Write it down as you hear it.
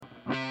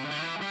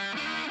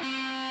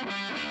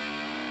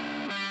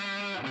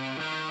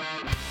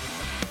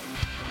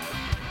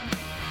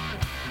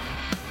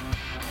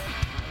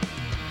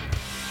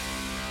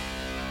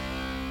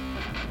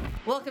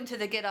Welcome to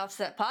the Get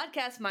Offset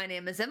podcast. My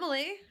name is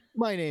Emily.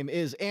 My name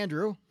is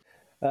Andrew.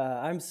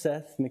 I'm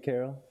Seth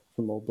McCarroll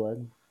from Old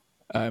Blood.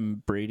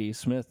 I'm Brady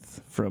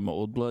Smith from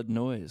Old Blood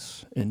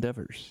Noise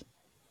Endeavors.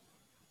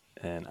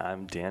 And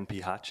I'm Dan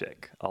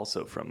Pihaczek,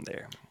 also from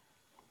there.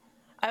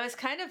 I was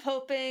kind of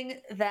hoping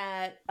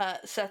that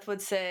Seth would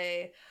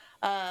say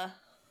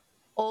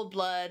Old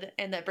Blood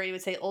and that Brady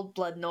would say Old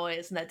Blood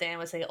Noise and that Dan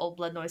would say Old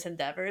Blood Noise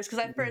Endeavors, because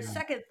I for a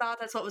second thought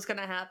that's what was going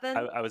to happen.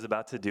 I was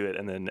about to do it,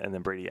 and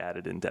then Brady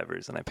added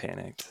Endeavors, and I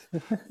panicked.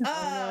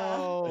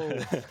 Oh,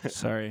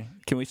 Sorry.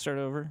 Can we start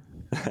over?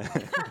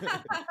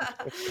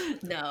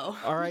 No.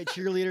 all right,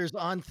 cheerleaders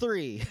on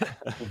 3.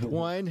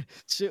 1,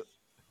 2.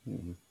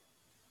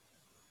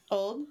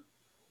 Old?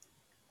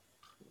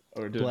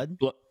 Or Blood?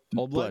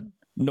 Old Blood.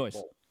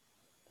 Noise.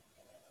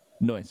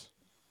 Noise.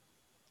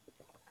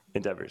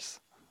 Endeavors.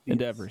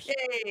 Endeavors.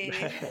 Yay!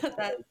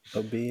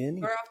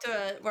 OBN.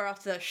 We're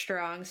off to a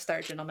strong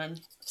start, gentlemen.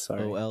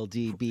 Sorry. What a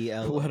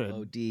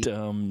OLDBLOD.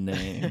 dumb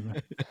name.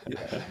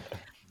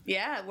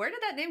 Yeah, where did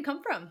that name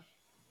come from?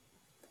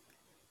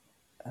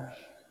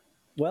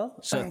 Well,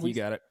 Seth, you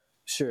got it.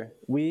 Sure.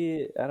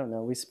 We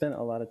spent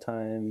a lot of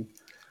time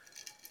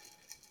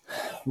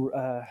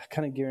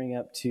kind of gearing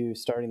up to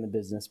starting the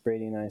business.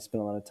 Brady and I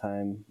spent a lot of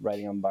time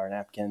writing on bar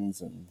napkins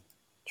and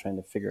trying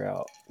to figure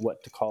out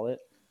what to call it.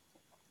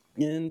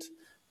 And,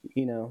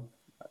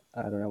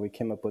 I don't know, we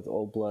came up with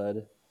Old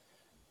Blood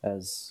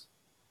as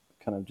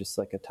kind of just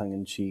like a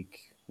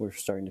tongue-in-cheek. We're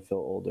starting to feel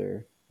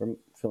older. We're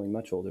feeling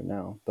much older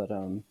now. But,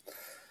 and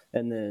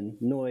then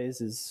Noise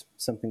is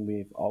something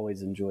we've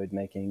always enjoyed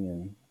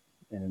making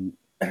and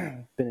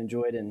been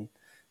enjoyed in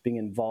being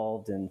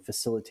involved in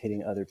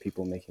facilitating other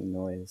people making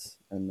noise.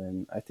 And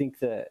then I think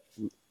that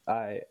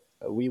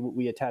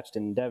we attached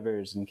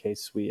Endeavors in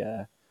case we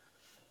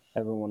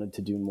ever wanted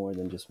to do more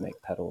than just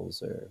make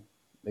pedals or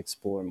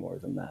explore more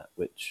than that,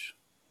 which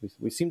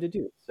we seem to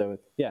do. So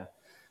yeah,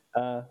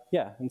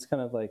 it's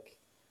kind of like,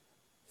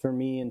 for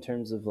me, in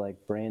terms of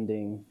like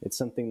branding, it's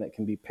something that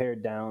can be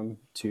pared down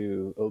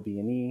to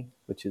OB&E,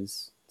 which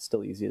is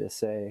still easy to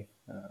say.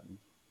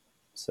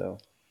 So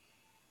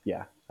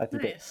yeah, I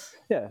think Nice.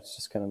 it's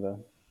just kind of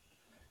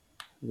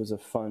it was a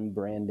fun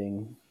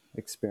branding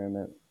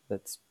experiment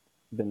that's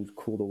been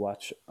cool to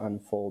watch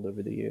unfold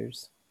over the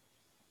years.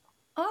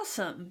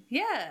 Awesome.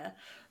 Yeah.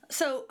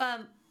 So,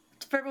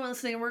 for everyone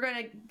listening, we're going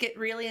to get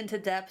really into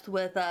depth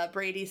with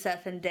Brady,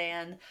 Seth, and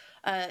Dan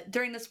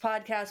during this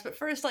podcast. But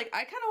first, I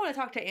kind of want to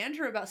talk to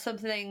Andrew about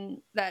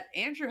something that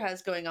Andrew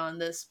has going on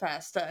this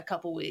past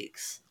couple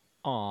weeks.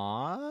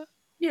 Aw,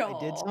 Yeah. I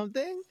did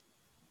something?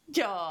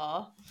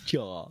 Yeah.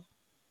 Yeah.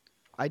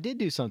 I did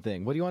do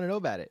something. What do you want to know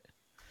about it?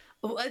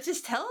 Well,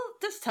 just tell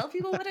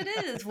people what it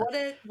is, what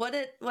it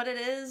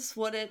is,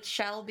 what it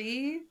shall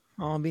be.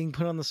 Oh, I'm being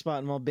put on the spot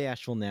and I'm all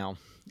bashful now.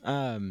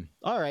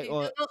 All right.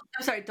 Well,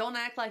 I'm sorry. Don't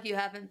act like you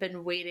haven't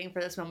been waiting for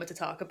this moment to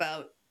talk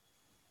about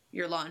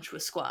your launch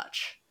with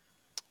Squatch.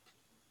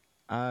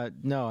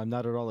 no, I'm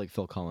not at all like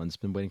Phil Collins.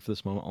 Been waiting for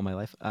this moment all my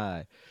life.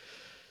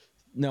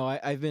 No,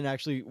 I've been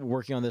actually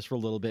working on this for a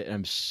little bit, and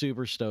I'm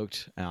super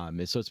stoked.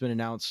 So it's been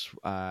announced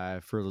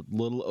for a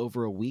little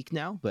over a week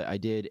now, but I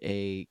did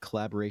a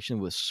collaboration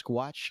with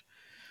Squatch,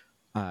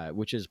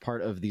 which is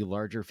part of the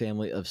larger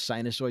family of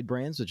Sinusoid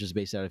brands, which is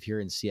based out of here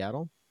in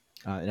Seattle.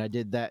 And I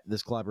did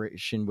this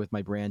collaboration with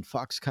my brand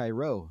Fox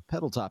Cairo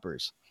pedal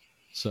toppers.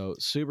 So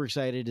super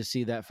excited to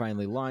see that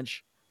finally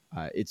launch.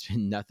 It's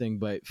been nothing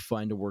but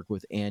fun to work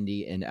with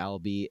Andy and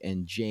Albie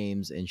and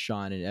James and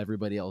Sean and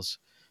everybody else,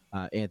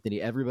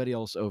 Anthony, everybody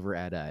else over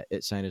at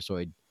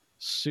Sinusoid.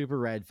 Super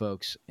rad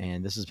folks,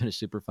 and this has been a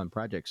super fun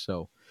project.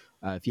 So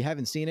if you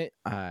haven't seen it,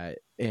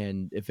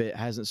 and if it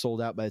hasn't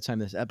sold out by the time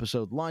this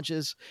episode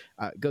launches,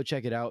 go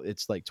check it out.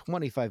 It's like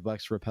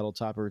 $25 for a pedal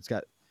topper. It's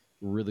got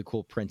really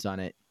cool prints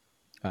on it.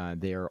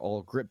 They are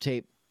all grip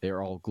tape. They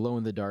are all glow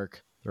in the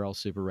dark. They're all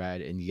super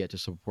rad, and you get to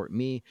support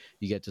me.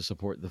 You get to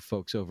support the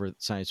folks over at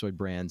Sinusoid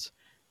brands,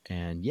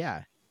 and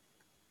yeah.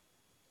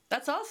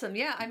 That's awesome.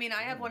 Yeah, I mean,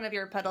 I have one of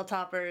your pedal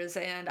toppers,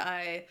 and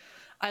I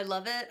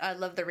love it. I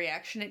love the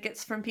reaction it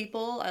gets from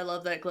people. I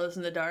love that it glows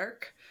in the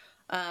dark,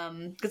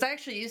 because I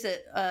actually use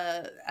it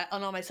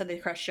on all my Sunday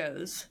Crush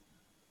shows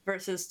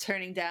versus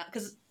turning down,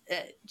 because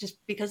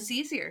it's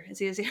easier.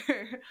 It's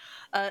easier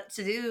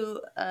to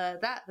do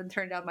that than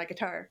turn down my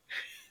guitar.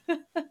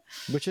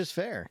 Which is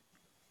fair.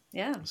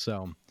 Yeah.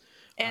 So,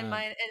 and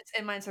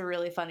mine's a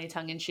really funny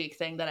tongue-in-cheek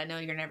thing that I know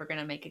you're never going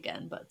to make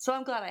again. But so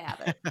I'm glad I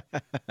have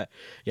it.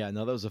 Yeah,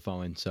 no, that was a fun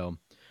one. So,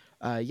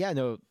 I had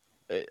a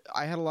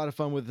lot of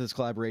fun with this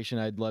collaboration.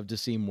 I'd love to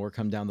see more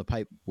come down the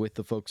pipe with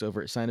the folks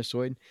over at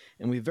Sinusoid,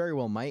 and we very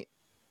well might.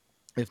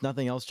 If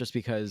nothing else, just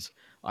because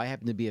I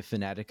happen to be a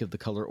fanatic of the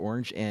color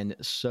orange, and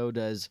so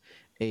does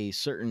a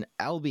certain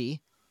Albie,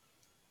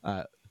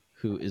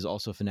 who is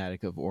also a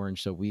fanatic of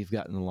orange. So we've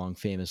gotten along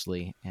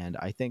famously, and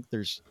I think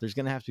there's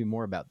going to have to be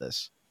more about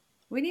this.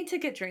 We need to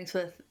get drinks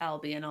with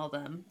Albie and all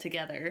them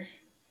together.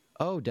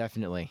 Oh,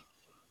 definitely.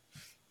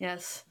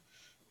 Yes,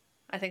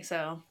 I think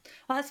so.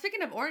 Well,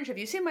 speaking of orange, have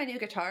you seen my new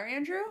guitar,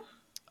 Andrew?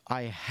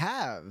 I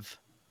have.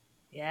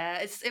 Yeah,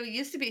 it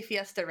used to be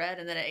Fiesta Red,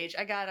 and then it aged.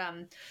 I got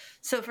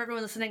so for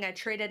everyone listening, I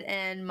traded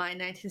in my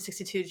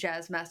 1962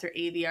 Jazzmaster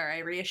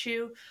AVRI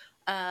reissue,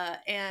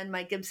 and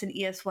my Gibson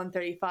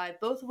ES-135,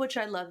 both of which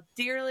I love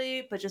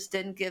dearly, but just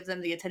didn't give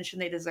them the attention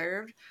they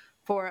deserved,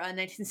 for a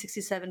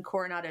 1967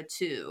 Coronado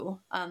 2.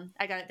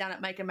 I got it down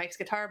at Mike and Mike's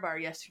Guitar Bar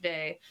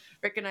yesterday.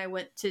 Rick and I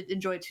went to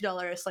enjoy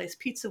 $2 a slice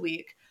pizza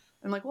week.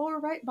 I'm like, well, we're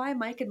right by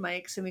Mike and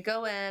Mike's, and we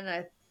go in, and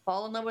I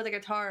fall in love with a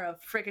guitar, of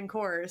freaking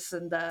course,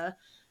 and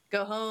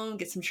go home,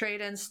 get some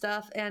trade-in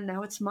stuff, and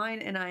now it's mine,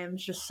 and I am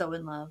just so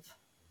in love.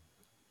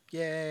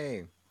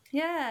 Yay.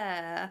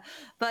 Yeah,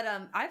 but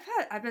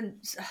I've been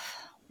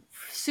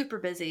super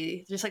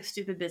busy, just like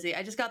stupid busy.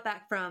 I just got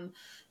back from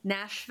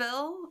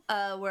Nashville,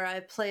 where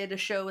I played a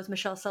show with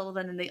Michelle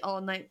Sullivan and the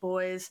All Night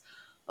Boys,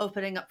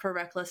 opening up for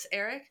Reckless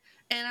Eric.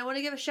 And I want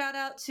to give a shout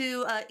out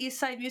to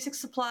Eastside Music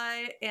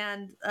Supply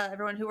and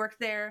everyone who worked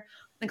there,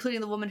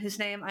 including the woman whose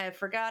name I have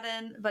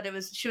forgotten, but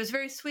she was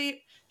very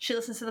sweet. She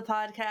listens to the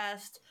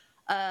podcast.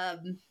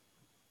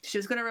 She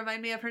was going to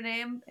remind me of her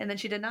name, and then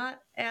she did not.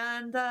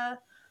 And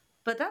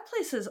but that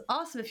place is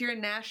awesome. If you're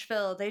in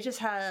Nashville, they just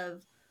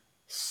have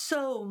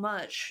so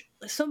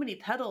many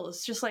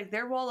pedals. Just like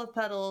their wall of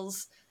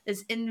pedals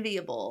is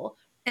enviable,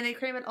 and they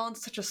cram it all in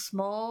such a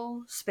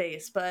small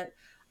space. But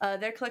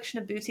their collection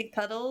of boutique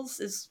pedals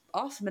is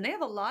awesome, and they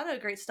have a lot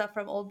of great stuff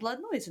from Old Blood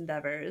Noise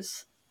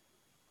endeavors.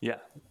 Yeah,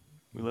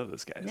 we love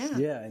those guys. Yeah.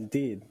 Yeah,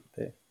 indeed.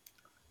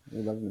 We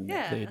love them.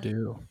 Yeah, They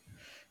do.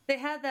 They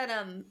had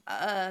that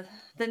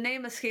the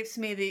name escapes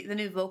me, the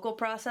new vocal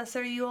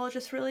processor you all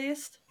just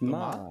released.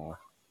 Ma.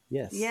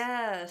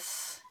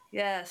 Yes.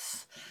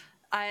 Yes.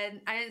 I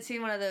hadn't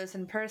seen one of those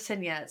in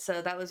person yet,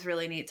 so that was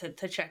really neat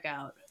to check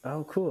out.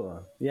 Oh,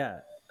 cool.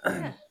 Yeah.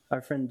 Yeah.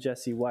 Our friend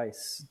Jesse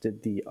Weiss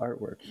did the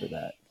artwork for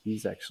that.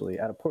 He's actually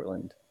out of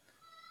Portland.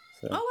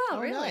 So, Oh wow,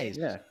 Oh, really? nice.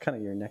 yeah, kind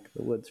of your neck of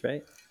the woods,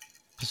 right?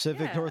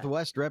 Pacific Yeah.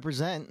 Northwest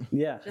represent.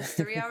 Yeah. Just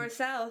 3 hours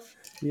south.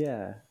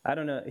 Yeah. I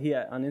don't know.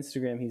 On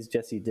Instagram, he's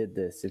Jesse Did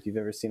This. If you've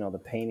ever seen all the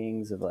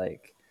paintings of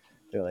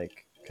they're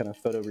like kind of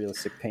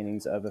photorealistic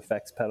paintings of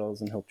effects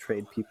pedals, and he'll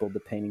trade people the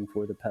painting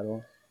for the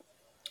pedal.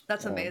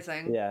 That's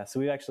amazing. Yeah,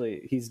 so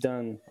he's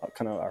done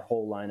kind of our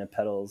whole line of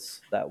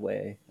pedals that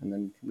way, and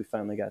then we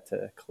finally got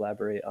to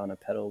collaborate on a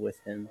pedal with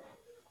him.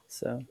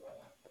 So,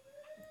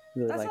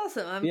 really That's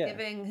awesome. I'm yeah.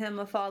 giving him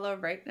a follow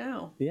right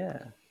now.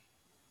 Yeah,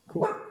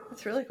 cool.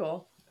 That's really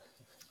cool.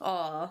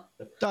 Aw.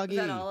 Doggy.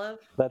 Is that Olive?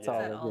 That's Is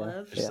that all. Yeah.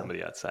 Olive? There's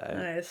somebody outside.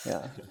 Nice.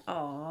 Yeah.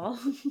 Aw.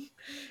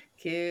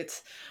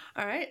 Cute.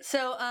 All right.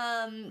 So,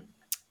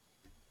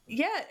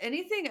 yeah,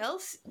 anything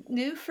else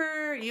new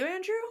for you,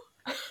 Andrew?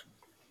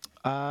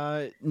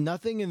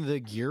 Nothing in the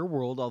gear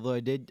world, although I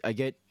did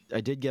get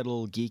a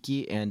little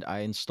geeky, and I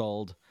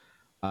installed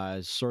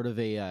sort of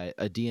a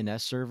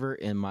DNS server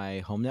in my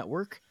home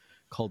network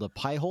called a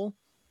Pi-hole.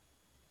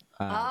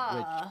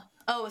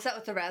 Oh, is that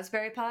with the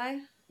Raspberry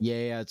Pi?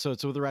 Yeah. So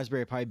it's with the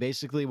Raspberry Pi.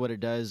 Basically, what it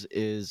does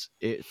is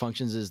it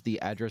functions as the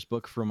address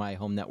book for my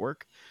home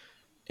network,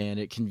 and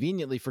it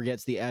conveniently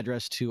forgets the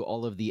address to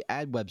all of the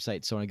ad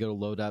websites. So when I go to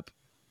load up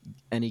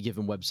any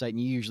given website, and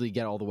you usually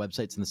get all the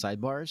websites in the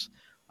sidebars,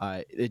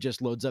 it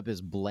just loads up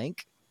as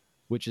blank,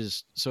 which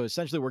is so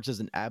essentially works as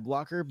an ad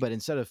blocker, but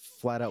instead of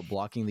flat out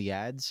blocking the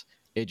ads,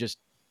 it just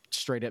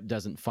straight up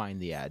doesn't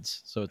find the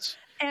ads. So it's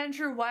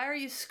Andrew, why are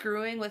you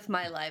screwing with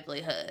my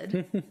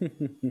livelihood?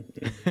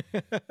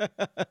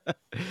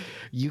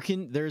 you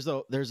can there's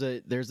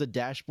a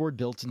dashboard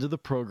built into the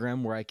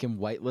program where I can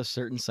whitelist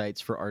certain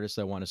sites for artists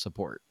I want to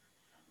support.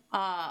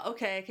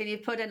 Okay. Can you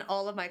put in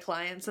all of my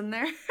clients in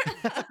there?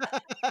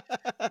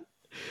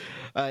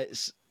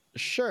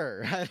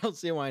 Sure, I don't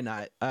see why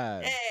not.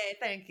 Hey,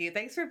 thank you.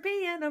 Thanks for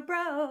being a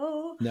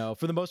bro. No,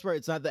 for the most part,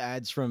 it's not the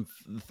ads from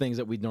the things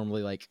that we'd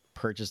normally like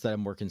purchase that I'm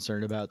more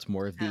concerned about. It's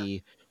more of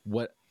the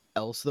what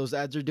else those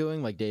ads are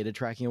doing, like data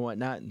tracking and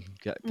whatnot. And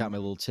got my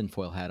little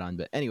tinfoil hat on.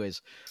 But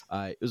anyways,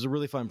 it was a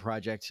really fun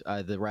project.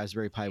 The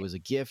Raspberry Pi was a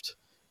gift,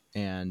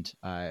 and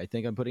I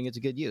think I'm putting it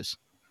to good use.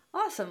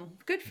 Awesome.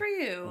 Good for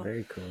you.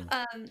 Very cool.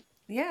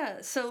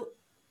 Yeah, so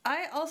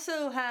I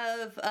also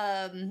have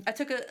I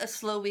took a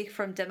slow week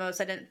from demos.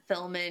 I didn't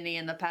film any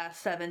in the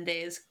past 7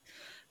 days,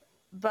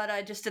 but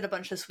I just did a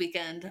bunch this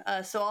weekend.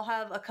 So I'll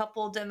have a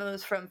couple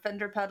demos from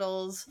Fender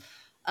pedals,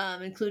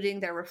 including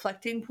their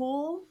reflecting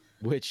pool,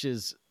 Which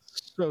is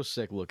so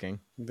sick looking.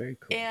 Very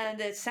cool. and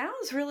it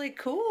sounds really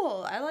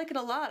cool. I like it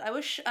a lot. I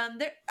wish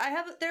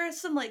there are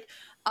some like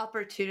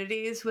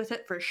opportunities with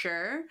it for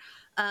sure.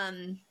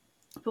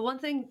 But one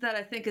thing that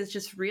I think is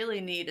just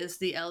really neat is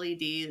the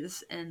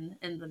LEDs and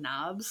the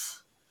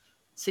knobs.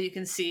 So you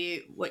can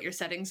see what your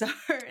settings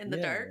are in the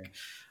dark,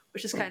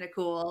 which is kind of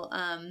cool.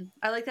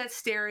 I like that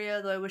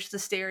stereo, though I wish the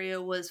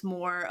stereo was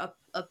more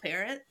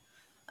apparent.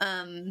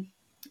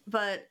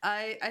 But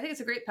I think it's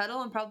a great pedal.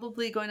 I'm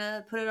probably going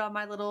to put it on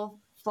my little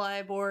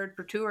flyboard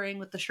for touring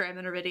with the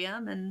Strymon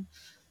Iridium and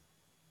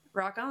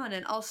rock on.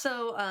 And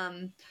also,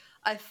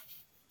 I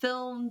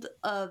filmed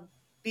a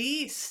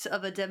beast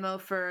of a demo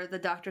for the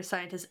Dr.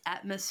 Scientist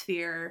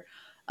Atmosphere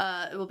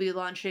It will be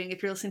launching,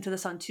 if you're listening to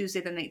this on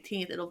Tuesday the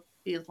 19th, it'll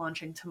be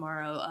launching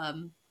tomorrow,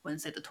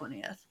 Wednesday the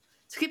 20th.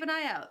 So keep an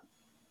eye out.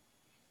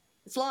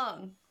 It's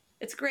long.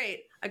 It's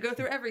great. I go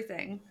through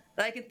everything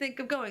that I can think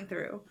of going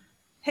through.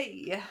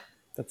 Hey.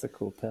 That's a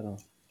cool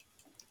pedal.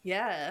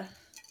 Yeah.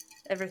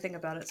 Everything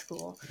about it's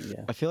cool.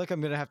 Yeah. I feel like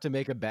I'm gonna have to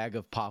make a bag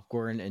of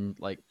popcorn and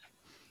like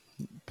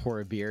pour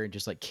a beer and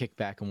just like kick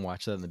back and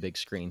watch that on the big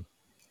screen.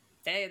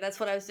 Hey, that's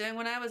what I was doing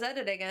when I was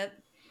editing it.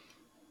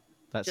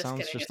 That Just sounds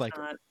kidding, just it's like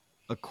not.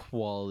 a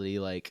quality,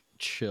 like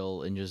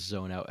chill and just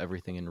zone out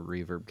everything in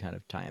reverb kind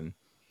of time.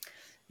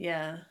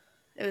 Yeah,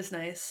 it was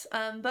nice.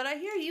 But I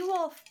hear you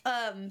all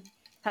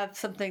have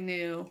something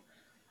new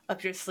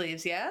up your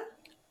sleeves, yeah?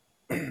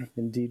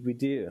 Indeed, we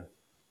do.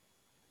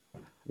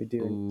 We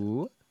do.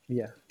 Ooh.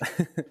 Yeah.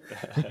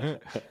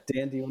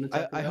 Dan, do you want to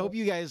talk I hope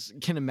you guys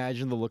can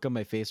imagine the look on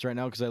my face right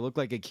now because I look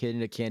like a kid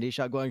in a candy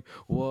shop going,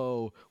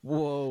 whoa,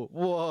 whoa,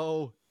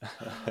 whoa.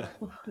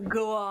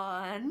 Go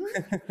on.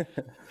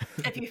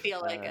 If you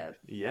feel like it.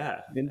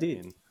 Yeah,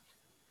 Indeed.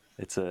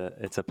 it's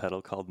a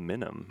pedal called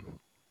Minim,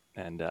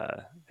 and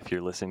if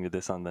you're listening to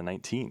this on the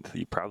 19th,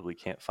 you probably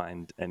can't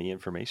find any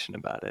information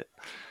about it.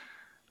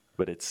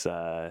 But it's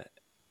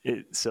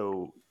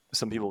so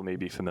some people may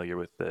be familiar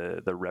with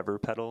the Rever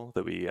pedal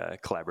that we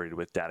collaborated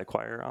with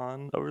DataQuire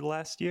on over the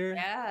last year.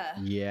 Yeah.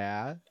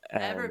 Yeah.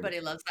 And- Everybody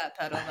loves that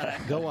pedal that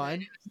I Go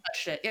on.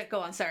 shit. Yeah, go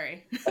on,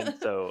 sorry. And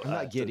so I'm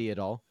not giddy at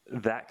all.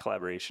 that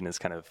collaboration is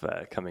kind of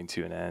coming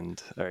to an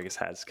end, or I guess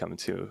has come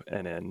to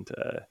an end.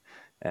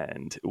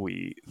 And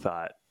we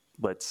thought,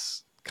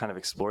 let's kind of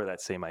explore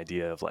that same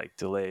idea of like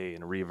delay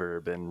and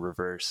reverb and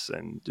reverse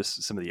and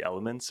just some of the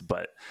elements,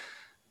 but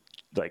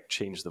like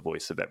change the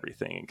voice of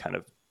everything and kind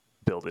of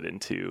build it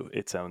into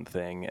its own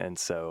thing. And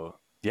so,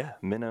 yeah,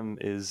 Minim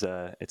is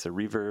it's a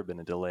reverb and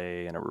a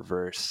delay and a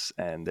reverse,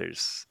 and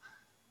there's,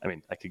 I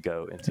mean, I could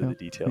go into the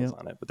details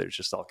on it, but there's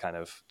just all kind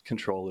of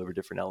control over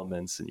different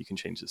elements, and you can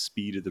change the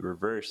speed of the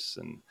reverse,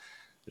 and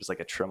there's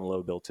like a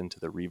tremolo built into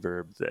the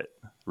reverb that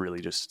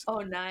really just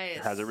Nice.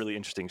 has a really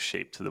interesting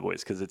shape to the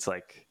voice, because it's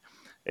like,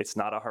 it's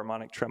not a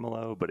harmonic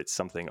tremolo, but it's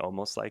something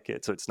almost like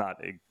it. So it's not,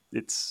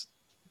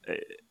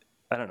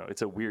 I don't know,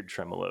 it's a weird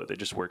tremolo that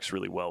just works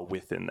really well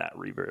within that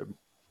reverb.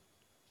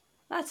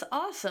 That's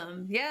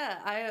awesome. Yeah,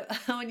 I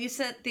when you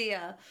sent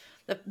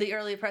the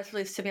early press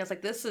release to me, I was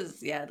like, this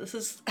is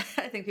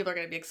I think people are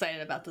going to be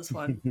excited about this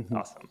one.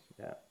 Awesome.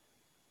 Yeah.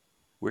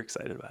 We're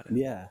excited about it.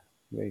 Yeah,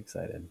 very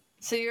excited.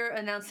 So you're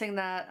announcing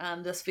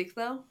that this week,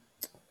 though?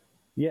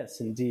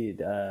 Yes,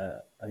 indeed.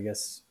 I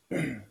guess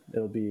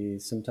it'll be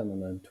sometime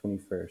on the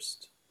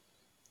 21st.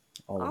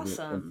 All of the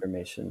Awesome.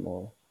 information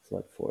will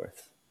flood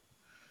forth.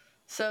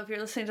 So if you're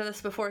listening to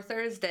this before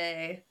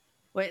Thursday,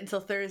 wait until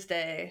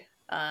Thursday,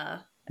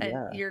 and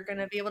you're going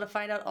to be able to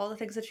find out all the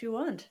things that you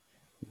want.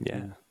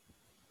 Yeah.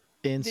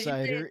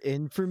 Insider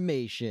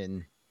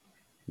information,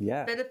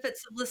 Yeah.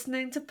 Benefits of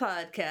listening to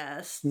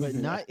podcasts. but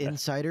not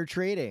insider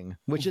trading,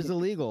 which is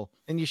illegal,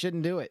 and you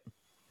shouldn't do it.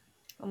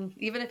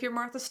 Even if you're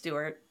Martha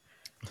Stewart.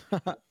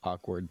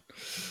 Awkward.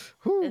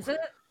 Whew. Is it?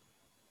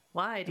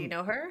 Why? Do you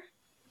know her?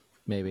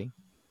 Maybe.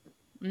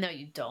 No,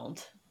 you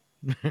don't.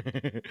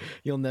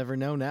 You'll never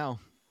know now.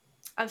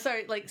 I'm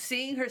sorry, like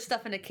seeing her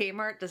stuff in a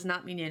Kmart does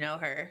not mean you know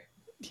her.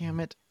 Damn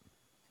it.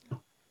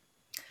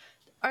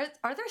 Are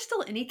there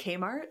still any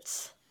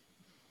Kmarts?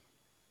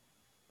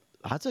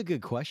 That's a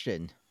good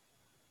question.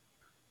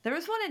 There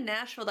was one in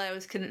Nashville that I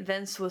was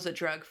convinced was a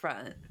drug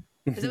front.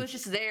 Because it was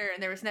just there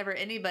and there was never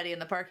anybody in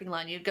the parking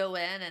lot. You'd go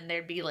in and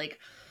there'd be like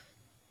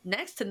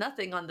next to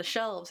nothing on the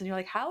shelves. And you're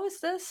like, how is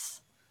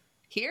this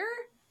here?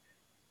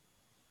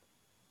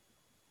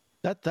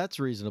 That's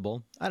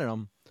reasonable. I don't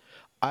know.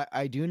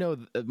 I do know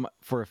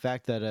for a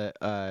fact that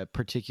a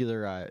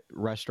particular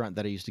restaurant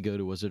that I used to go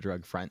to was a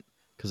drug front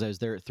because I was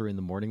there at 3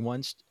 a.m.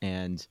 once,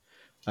 and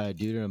a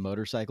dude on a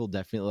motorcycle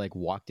definitely like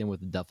walked in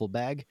with a duffel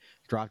bag,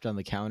 dropped on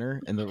the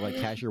counter, and the like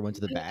cashier went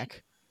to the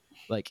back,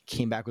 like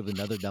came back with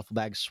another duffel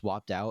bag,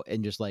 swapped out,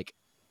 and just like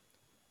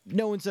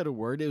no one said a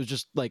word. It was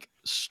just like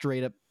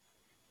straight up.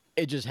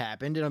 It just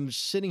happened, and I'm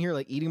just sitting here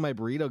like eating my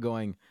burrito,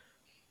 going,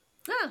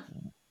 Huh.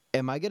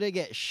 "Am I gonna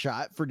get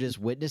shot for just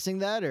witnessing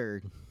that,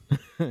 or?"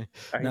 Are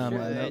you No, sure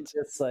but- that's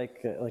just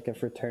like a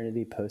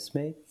fraternity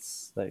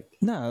Postmates? Like,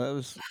 No, that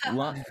was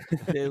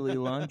daily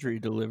laundry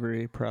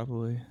delivery,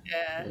 probably.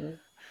 Yeah.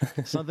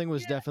 Something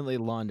was definitely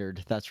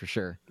laundered, that's for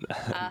sure.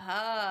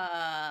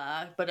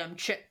 Aha. But I'm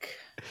chick.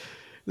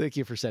 Thank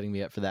you for setting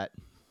me up for that.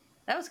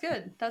 That was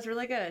good. That was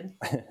really good.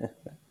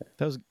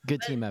 That was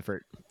good team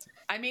effort.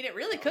 I mean, it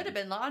really could have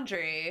been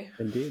laundry.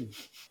 indeed.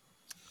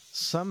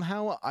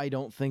 Somehow I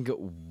don't think it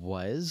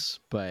was,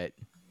 but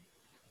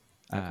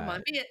Come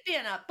on, be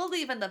enough.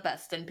 Believe in the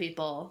best in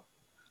people.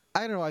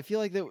 I don't know. I feel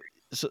like that.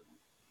 So,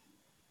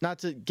 not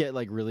to get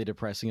like really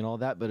depressing and all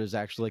that, but it was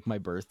actually like my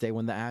birthday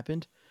when that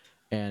happened,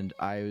 and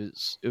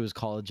it was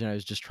college, and I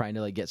was just trying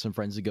to like get some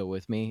friends to go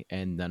with me,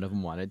 and none of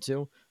them wanted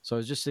to. So I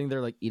was just sitting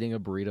there like eating a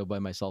burrito by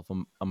myself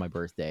on my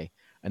birthday,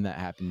 and that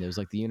happened. It was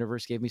like the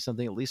universe gave me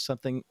something, at least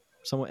something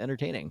somewhat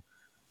entertaining.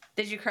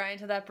 Did you cry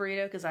into that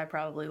burrito? Because I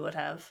probably would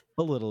have.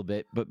 A little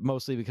bit, but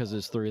mostly because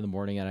it's 3 a.m.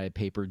 and I had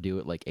paper due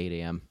at like 8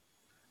 a.m.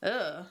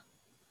 Ugh.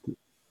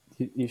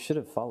 You should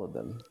have followed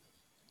them.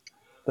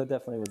 That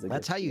definitely was a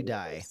That's good how you food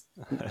die.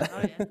 advice.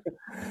 Oh yeah.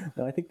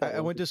 No, I think that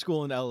I went to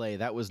school in LA.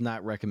 That was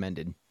not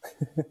recommended.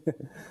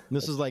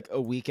 This is like a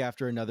week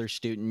after another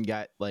student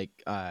got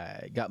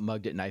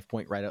mugged at knife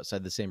point right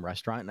outside the same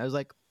restaurant, and I was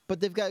like, "But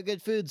they've got good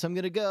food, so I'm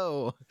gonna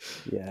go."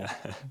 Yeah,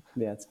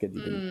 it's good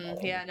you didn't. follow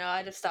Yeah, no,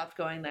 I just stopped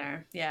going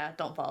there. Yeah,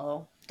 don't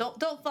follow.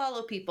 Don't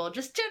follow people.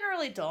 Just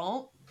generally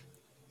don't.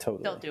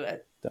 Totally. Don't do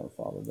it. Don't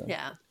follow them.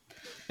 Yeah.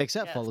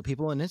 Except Yes. follow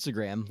people on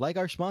Instagram, like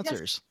our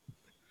sponsors.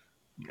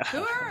 Who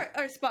are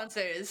our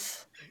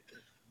sponsors?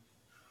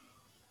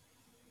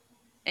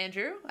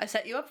 Andrew, I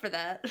set you up for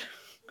that.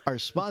 Our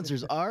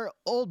sponsors are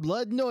Old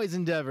Blood Noise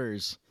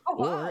Endeavors, Oh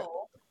or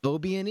wow.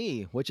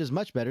 OB&E, which is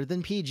much better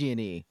than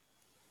PG&E.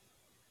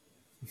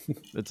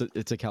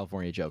 It's a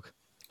California joke.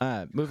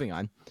 Moving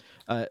on.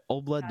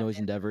 Old Blood Noise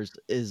Endeavors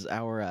is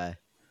our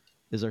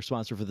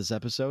sponsor for this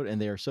episode,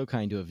 and they are so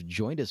kind to have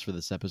joined us for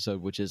this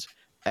episode, which is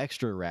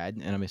extra rad,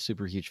 and I'm a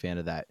super huge fan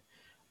of that.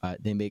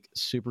 They make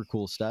super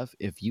cool stuff.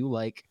 If you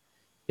like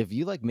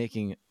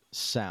making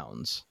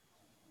sounds,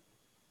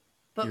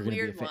 But you're gonna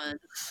be a weird fan.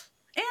 ones.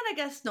 And I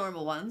guess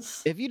normal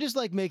ones. If you just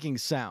like making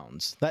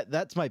sounds,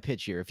 that's my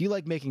pitch here. If you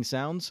like making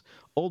sounds,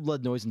 Old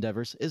Blood Noise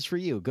Endeavors is for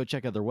you. Go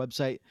check out their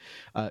website.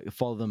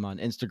 Follow them on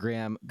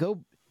Instagram.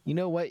 Go, you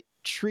know what?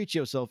 Treat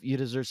yourself. You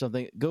deserve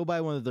something. Go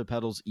buy one of their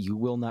pedals. You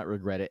will not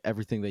regret it.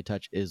 Everything they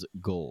touch is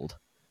gold.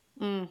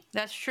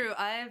 That's true.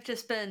 I've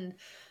just been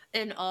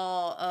in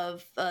awe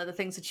of the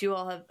things that you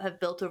all have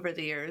built over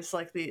the years.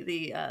 Like the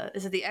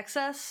is it the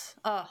XS?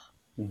 Oh,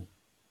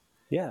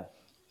 Yeah.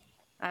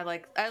 I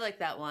like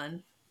that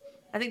one.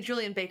 I think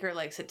Julian Baker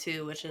likes it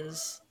too, which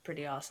is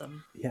pretty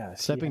awesome. Yeah.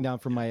 Stepping down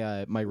from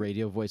my my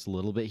radio voice a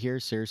little bit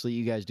here. Seriously,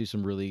 you guys do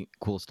some really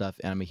cool stuff,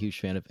 and I'm a huge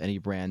fan of any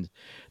brand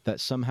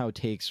that somehow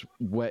takes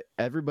what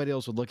everybody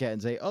else would look at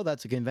and say, "Oh,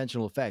 that's a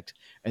conventional effect,"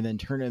 and then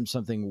turn it into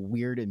something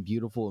weird and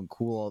beautiful and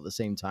cool all at the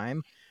same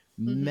time.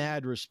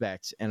 Mad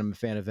respect, and I'm a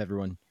fan of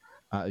everyone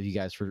of you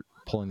guys for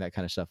pulling that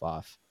kind of stuff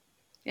off.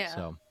 Yeah.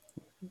 So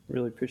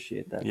Really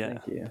appreciate that. Yeah,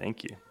 Thank you.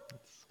 thank you.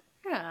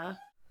 Yeah.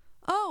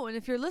 Oh, and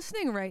if you're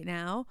listening right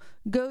now,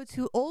 go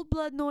to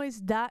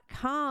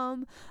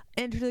oldbloodnoise.com,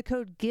 enter the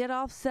code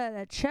GETOFFSET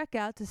at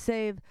checkout to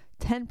save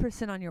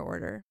 10% on your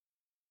order.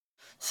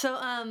 So,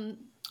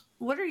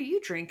 what are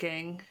you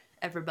drinking,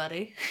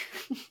 everybody?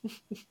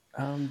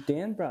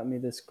 Dan brought me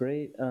this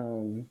great.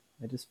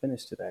 I just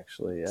finished it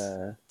actually.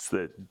 It's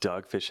the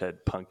Dogfish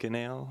Head Pumpkin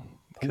Ale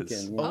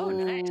because Pumpkin, yeah. Oh,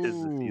 nice. it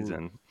is the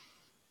season.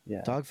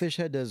 Yeah. Dogfish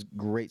Head does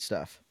great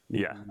stuff.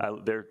 Yeah,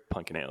 their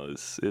pumpkin ale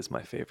is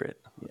my favorite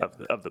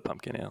of the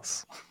pumpkin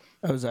ales.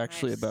 I was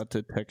actually Nice. about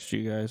to text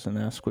you guys and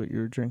ask what you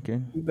were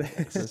drinking.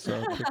 'Cause I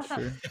saw a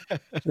picture.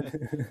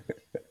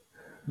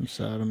 I'm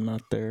sad I'm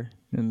not there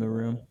in the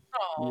room.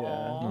 Yeah.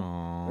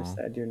 Aww. We're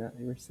sad you're not.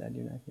 We're sad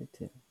you're not here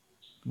too.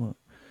 Well,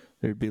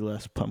 there'd be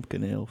less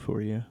pumpkin ale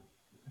for you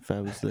if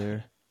I was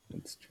there.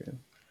 That's true.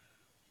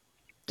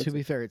 To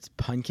be fair, it's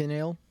pumpkin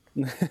ale.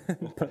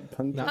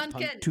 Pumpkin. Not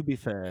Pumpkin. To be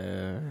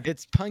fair.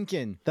 It's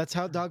pumpkin. That's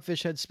how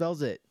Dogfish Head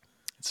spells it.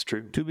 It's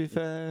true. To be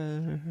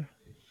fair.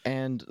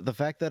 And the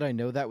fact that I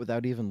know that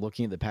without even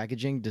looking at the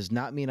packaging does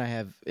not mean I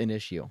have an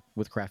issue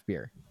with craft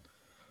beer.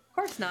 Of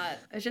course not.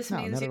 It just No,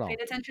 means not you at all.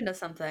 paid attention to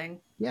something.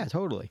 Yeah,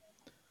 totally.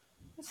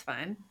 That's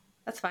fine.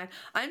 That's fine.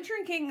 I'm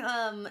drinking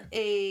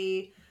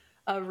a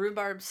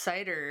rhubarb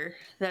cider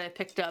that I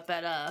picked up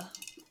at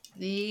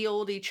the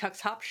oldie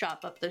Chuck's Hop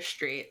Shop up the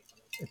street.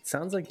 It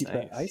sounds like you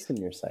put Nice. ice in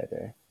your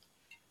cider.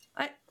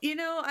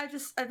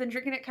 I've been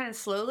drinking it kind of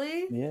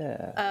slowly.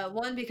 Yeah.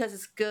 One because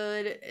it's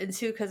good, and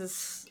two because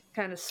it's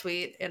kind of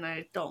sweet, and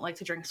I don't like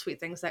to drink sweet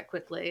things that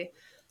quickly.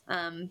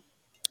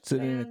 Is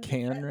it in a And-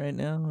 can right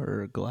now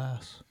or a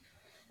glass?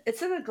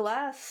 It's in a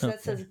glass that Okay.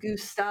 says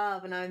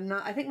Gustav, and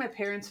I think my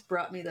parents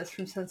brought me this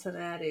from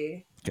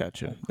Cincinnati.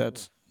 Gotcha.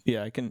 That's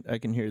I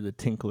can hear the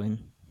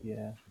tinkling.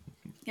 Yeah.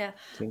 Yeah,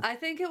 Tink. I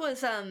think it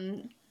was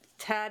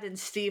Tad and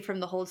Steve from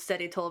the Hold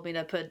Steady told me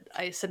to put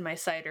ice in my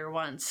cider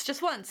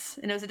just once,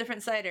 and it was a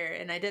different cider,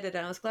 and I did it,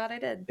 and I was glad I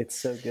did. It's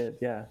so good.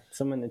 Yeah.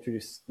 Someone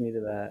introduced me to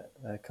that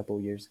a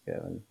couple years ago,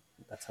 and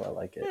that's how I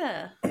like it.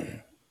 Yeah,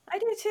 I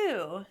do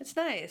too. It's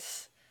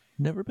nice.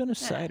 Never been a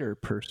cider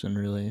person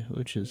really,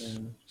 which is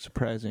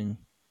surprising.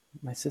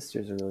 My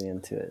sisters are really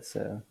into it,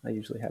 so I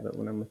usually have it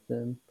when I'm with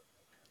them.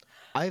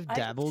 I've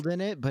dabbled in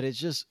it, but it's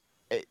just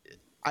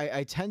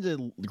I tend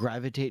to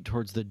gravitate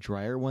towards the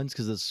drier ones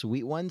because the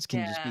sweet ones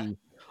can just Yeah. be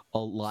a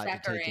lot to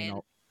take in.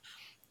 Saccharine.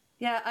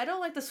 Yeah, I don't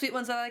like the sweet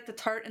ones. I like the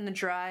tart and the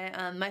dry.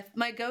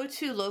 My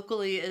go-to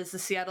locally is the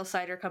Seattle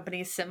Cider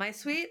Company's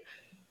semi-sweet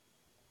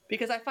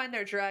because I find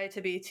their dry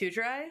to be too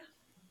dry.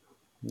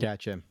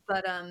 Gotcha.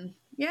 But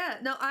yeah,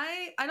 no,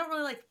 I don't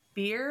really like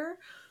beer,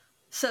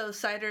 so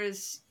cider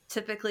is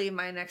typically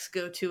my next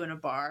go-to in a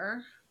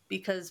bar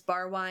because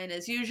bar wine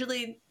is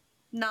usually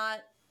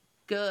not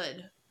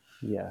good.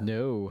 Yeah.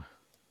 No.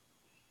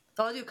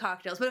 I'll do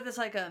cocktails. But if it's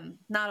like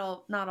not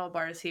all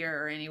bars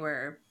here or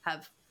anywhere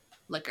have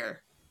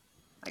liquor,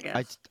 I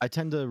guess. I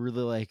tend to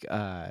really like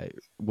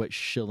what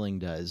Schilling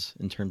does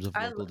in terms of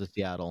local to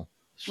Seattle.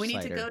 We need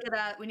to cider. go to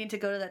that. We need to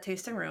go to that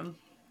tasting room.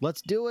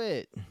 Let's do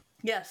it.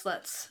 Yes,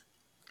 let's.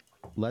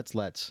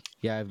 Let's.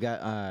 Yeah, I've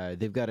got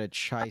they've got a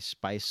chai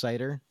spice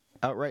cider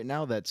out right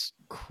now that's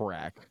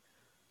crack.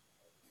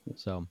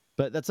 So,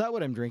 but that's not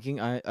what I'm drinking.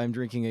 I'm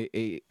drinking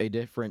a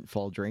different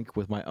fall drink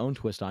with my own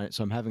twist on it.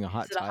 So I'm having a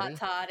hot It's a toddy. hot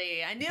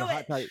toddy. I knew The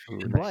hot it.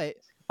 toddy.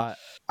 But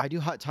I do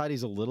hot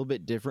toddies a little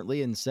bit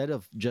differently. Instead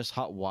of just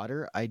hot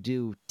water, I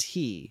do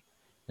tea,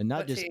 and not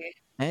What just tea?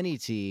 any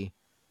tea,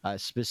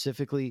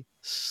 specifically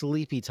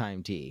sleepy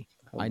time tea.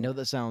 I know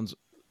that sounds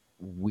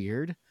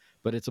weird,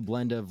 but it's a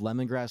blend of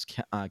lemongrass,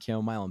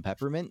 chamomile, and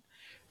peppermint.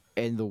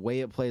 And the way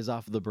it plays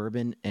off of the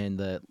bourbon and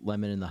the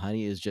lemon and the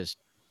honey is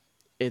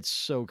it's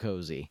so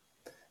cozy.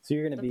 So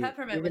you're The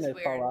peppermint was fall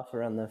weird. off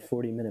around the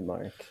 40-minute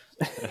mark.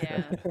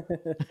 Yeah,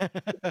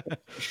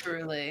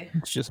 truly.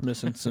 It's just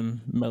missing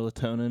some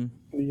melatonin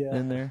Yeah.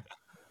 in there.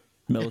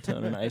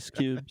 Melatonin ice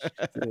cubes.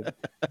 Dude,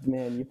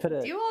 man, you put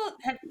Do you all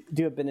have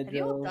you all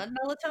Benadryl done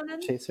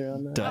melatonin? chaser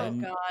on that?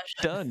 Done. Oh gosh.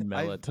 Done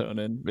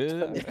melatonin.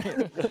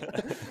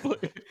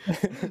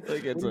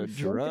 Like it's a What are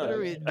drug.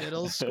 we in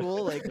middle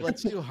school? Like,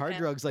 let's do hard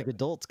drugs like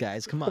adults,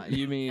 guys. Come on.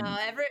 You mean No,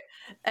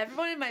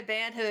 everyone in my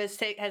band who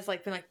has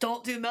like been like,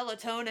 don't do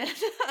melatonin.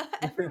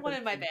 Everyone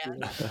in my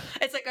band.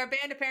 It's like our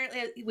band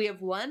apparently we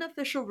have one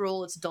official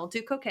rule: it's don't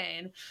do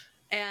cocaine,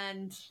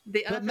 and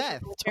the But unofficial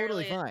meth, rule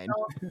totally apparently is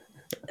fine.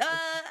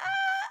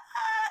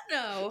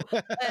 no.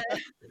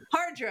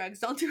 Hard drugs.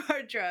 Don't do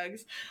hard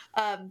drugs.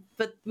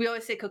 But we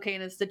always say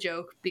cocaine is the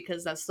joke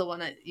because that's the one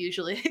that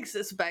usually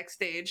exists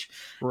backstage.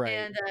 Right.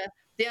 And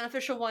the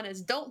unofficial one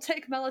is don't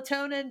take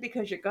melatonin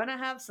because you're gonna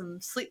have some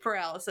sleep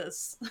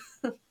paralysis.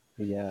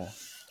 Yeah.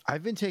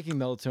 I've been taking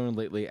melatonin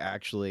lately,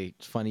 actually.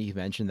 It's funny you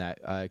mentioned that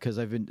because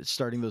I've been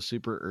starting those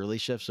super early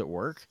shifts at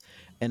work,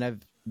 and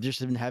I've just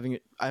been having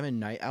it. I'm a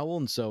night owl,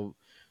 and so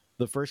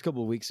the first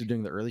couple of weeks of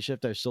doing the early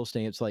shift, I was still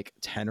staying up to like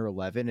 10 or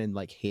 11 and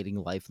like hating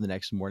life the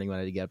next morning when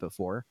I had to get up at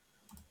 4.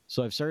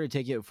 So I've started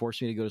taking it,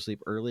 forced me to go to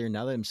sleep earlier.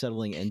 Now that I'm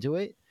settling into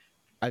it,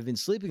 I've been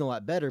sleeping a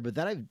lot better, but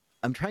then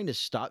I'm trying to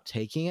stop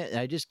taking it, and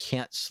I just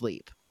can't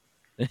sleep.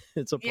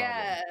 It's a problem.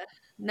 Yeah.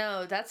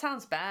 No, that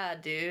sounds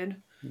bad,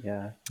 dude.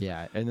 Yeah.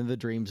 Yeah, and then the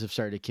dreams have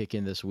started to kick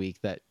in this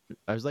week that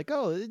I was like,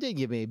 oh, it didn't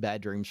give me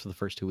bad dreams for the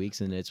first 2 weeks,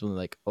 and it's been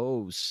like,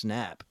 oh,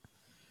 snap.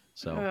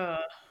 So Ugh.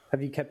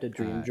 Have you kept a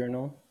dream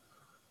journal?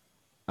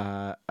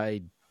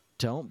 I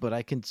don't, but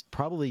I can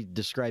probably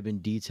describe in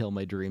detail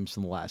my dreams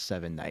from the last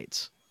 7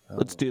 nights.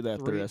 let's do that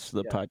the Three- rest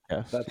of the yeah.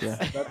 podcast.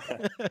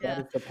 That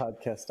Yeah. is the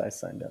podcast I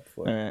signed up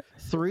for. All right.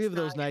 3 of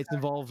It's those not- nights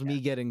involved me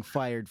getting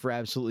fired for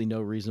absolutely no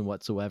reason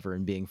whatsoever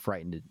and being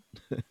frightened.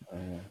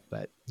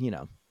 But, you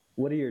know.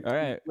 What are your All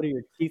right. What are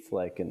your teeth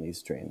like in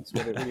these dreams?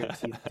 What are your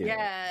teeth doing?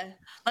 Yeah.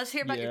 Let's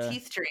hear about your Yeah.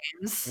 teeth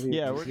dreams. What are your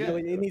Yeah, teeth- we're No,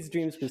 good. in these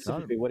dreams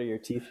specifically, what are your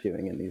teeth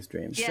doing in these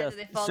dreams? Yeah, do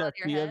they fall out of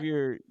your do you head?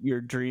 have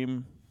your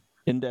dream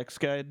index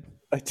guide?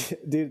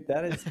 Dude,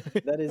 that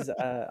is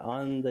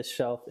on the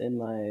shelf in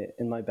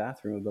my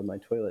bathroom above my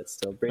toilet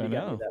still. Brady got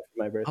me know. that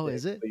for my birthday Oh,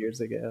 is a it? couple years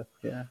ago.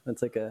 Yeah,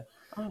 it's like a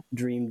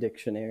dream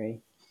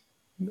dictionary.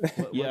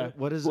 Yeah.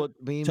 What does Well,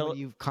 it mean tell- when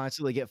you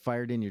constantly get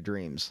fired in your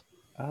dreams?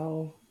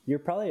 Oh, you're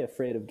probably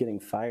afraid of getting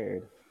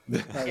fired.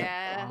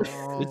 Yeah.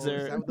 Oh, Is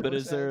there that what the but book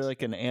is there says?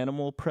 like an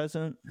animal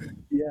present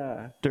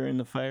Yeah. during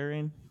the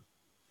firing?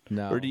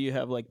 No. Or do you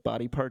have like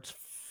body parts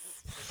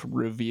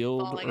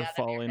revealed Falling or out of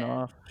your falling head.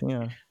 off?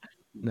 Yeah.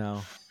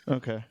 No.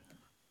 Okay.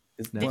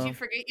 Is- No. Did Well- you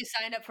forget you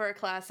signed up for a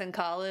class in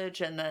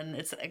college and then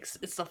it's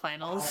the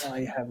finals? Oh,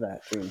 I have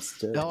that dream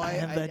still. No, I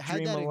have that had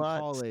dream that a in lot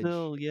college.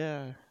 still,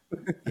 yeah.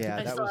 Yeah,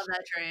 I that still was have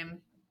that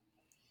dream.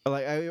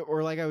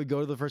 I would go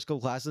to the first couple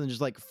classes and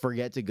just like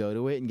forget to go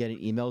to it and get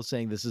an email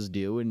saying this is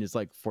due and it's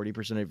like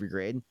 40% of your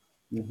grade.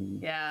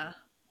 Mhm. Yeah.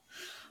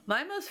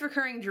 My most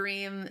recurring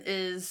dream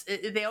is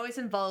they always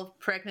involve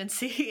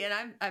pregnancy, and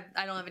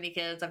I don't have any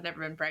kids. I've never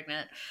been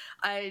pregnant.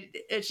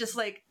 It's just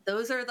like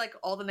those are like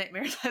all the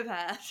nightmares I've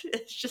had.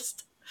 It's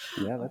just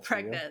Yeah, that's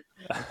pregnant.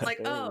 Like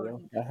Real. Very oh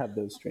real. I have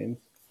those dreams.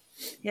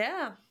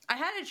 yeah, I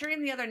had a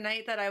dream the other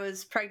night that I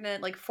was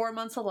pregnant like 4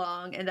 months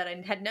along, and that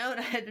I had known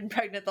I had been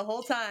pregnant the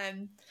whole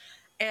time,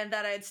 and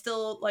that I had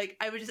still like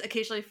I would just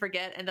occasionally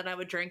forget, and then I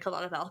would drink a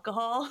lot of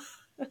alcohol.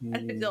 I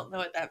don't know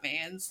what that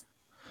means.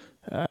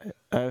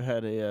 I've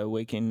had a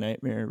waking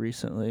nightmare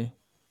recently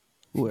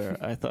where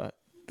I thought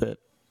that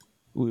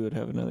we would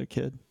have another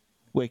kid.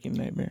 Waking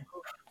nightmare.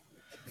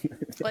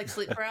 Like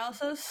sleep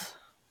paralysis.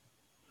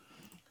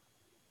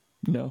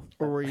 No.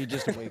 Or were you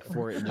just awake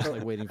for it and just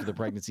like waiting for the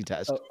pregnancy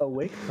test?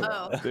 Awake Oh.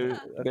 paralysis. There,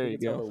 I there think you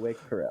it's called go. Awake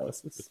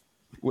paralysis.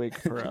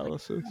 Wake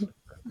paralysis.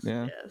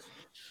 Yeah.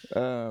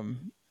 Yes.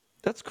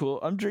 That's cool.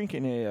 I'm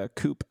drinking a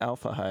Coop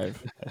Alpha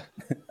Hive.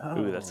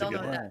 Ooh, that's a Don't know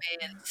good what one. that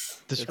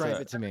means. Describe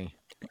a- it to me.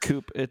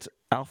 Coop. It's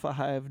Alpha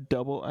Hive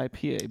Double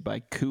IPA by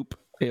Coop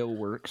Ale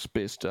Works,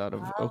 based out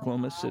of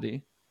Oklahoma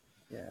City.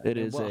 Yeah. It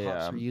And is what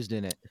hops are used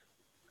in it?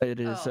 it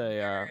is Oh, a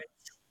nerds.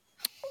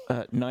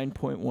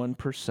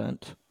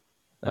 9.1%,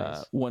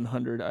 Nice.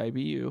 100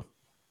 IBU.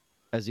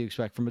 As you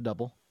expect from a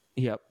double.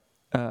 Yep.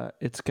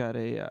 It's got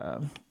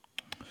a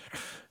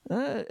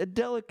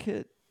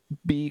delicate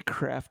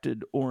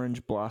bee-crafted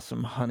orange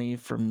blossom honey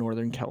from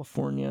Northern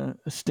California,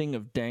 a sting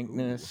of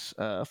dankness,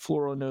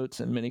 floral notes,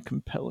 and many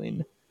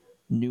compelling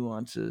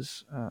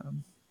nuances.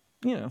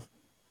 Yeah,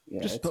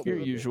 Just it's your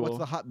good. usual. What's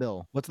the hot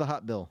bill?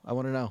 I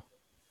want to know.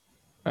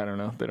 I don't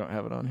know. They don't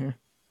have it on here.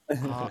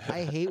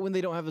 I hate when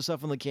they don't have the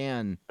stuff on the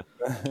can.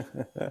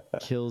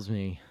 Kills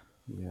me.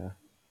 Yeah,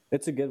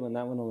 it's a good one.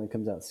 That one only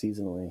comes out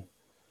seasonally.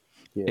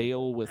 Yeah,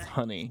 Ale with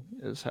honey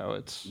is how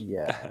it's.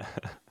 yeah.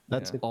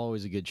 That's Yeah.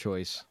 always a good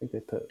choice. I think they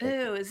put.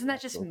 Ew, isn't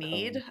that just actual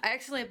mead? cone. I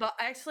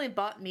accidentally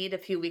bought mead a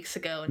few weeks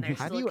ago, and there's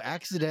How do you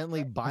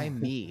accidentally buy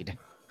mead?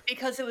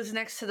 because it was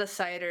next to the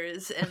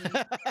ciders, and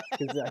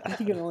 'Cause I think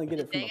you can only get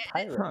it from Dang a it.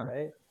 pirate, Huh.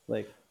 right?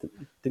 Like,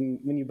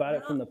 when you bought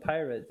it from the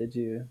pirate, did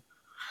you?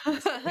 Or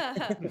the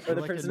Like a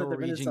person at the Norwegian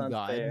Renaissance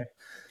god. fair?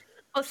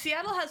 well,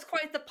 Seattle has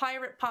quite the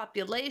pirate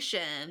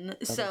population,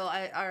 so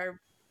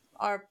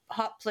our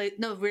hot plate.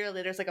 No,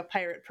 really, there's like a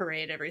pirate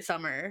parade every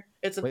summer.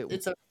 It's a Wait.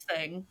 it's a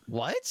thing.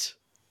 What?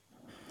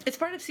 It's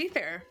part of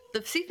Seafair, the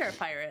Seafair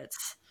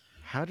Pirates.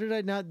 How did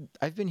I not?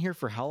 I've been here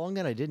for how long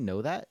and I didn't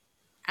know that?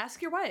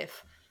 Ask your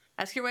wife.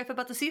 Ask your wife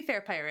about the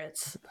Seafair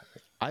Pirates.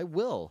 I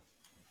will.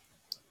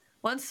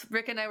 Once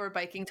Rick and I were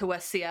biking to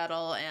West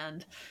Seattle,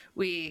 and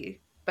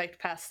we biked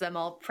past them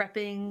all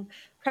prepping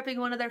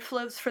one of their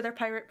floats for their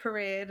pirate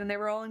parade, and they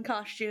were all in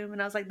costume,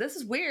 and I was like, this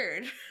is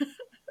weird.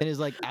 And is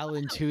like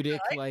Alan Tudyk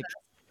like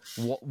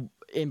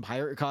in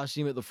pirate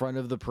costume at the front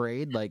of the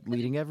parade, like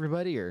leading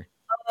everybody, or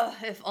Ugh,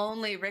 if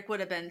only Rick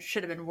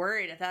should have been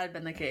worried if that had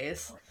been the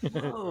case.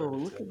 Oh,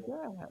 look at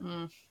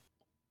that.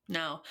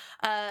 No.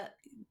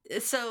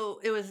 So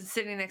it was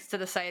sitting next to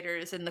the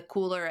ciders in the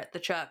cooler at the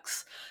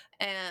Chucks.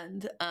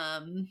 And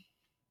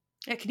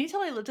yeah, can you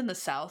tell I lived in the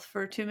South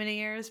for too many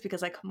years?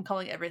 Because I'm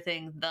calling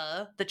everything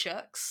the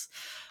Chucks.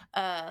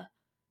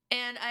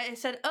 And I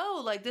said,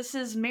 oh, like this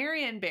is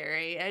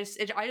Marionberry.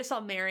 I just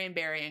saw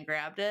Marionberry and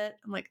grabbed it.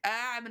 I'm like,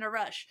 I'm in a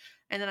rush.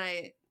 And then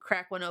I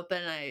crack one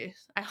open and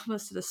I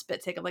almost did a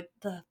spit take. I'm like,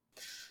 the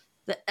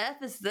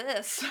F is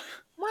this?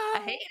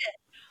 I hate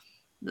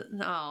it.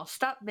 No,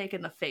 stop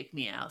making the fake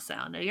meow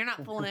sound. You're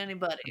not fooling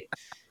anybody.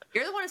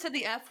 You're the one who said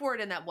the F word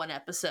in that one You're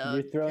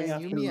episode. throwing Hey,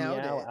 off you the meowed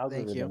meow it.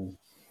 Thank you. algorithm.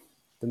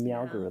 The meow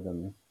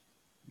algorithm.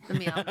 The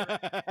meow.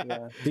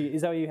 Yeah.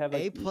 Is that what you have?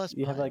 Like, A++.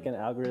 You have like an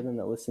algorithm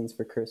that listens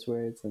for curse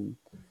words, and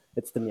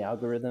it's the meow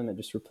algorithm. It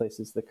just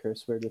replaces the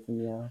curse word with a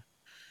meow.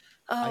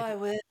 Oh, I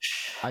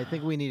wish. I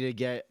think we need to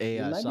get a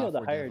You might be able to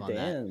software hire dev on that.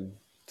 Dan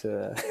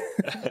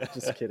to.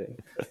 Just kidding.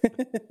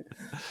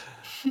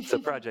 It's a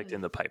project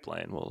in the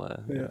pipeline. We'll look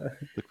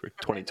for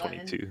pipeline.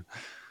 2022.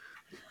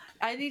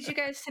 I need you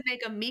guys to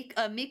make a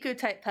Miku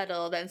type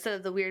pedal that instead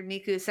of the weird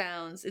Miku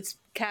sounds, it's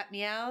cat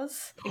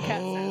meows and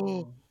cat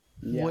sounds.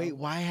 Yeah. Wait,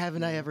 why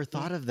haven't I ever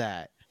thought of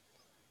that?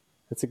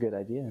 That's a good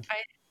idea.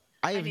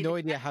 I have need no the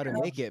idea cat how to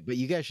trill. make it, but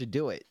you guys should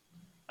do it.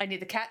 I need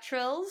the cat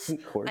trills.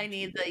 Chord I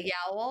need the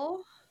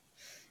yowl.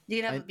 You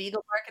can have I- a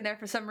beagle bark in there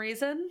for some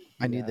reason.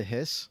 I need Yeah. the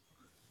hiss.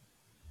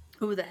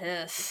 Ooh, the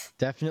hiss.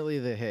 Definitely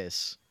the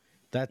hiss.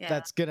 Yeah.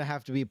 That's gonna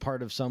have to be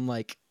part of some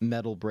like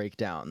metal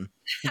breakdown.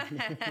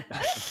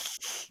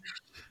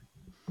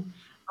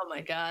 Oh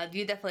my god,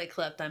 you definitely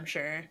clipped, I'm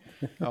sure.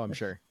 Oh, I'm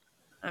sure.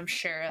 I'm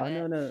sure of Oh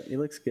it. no, it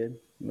looks good.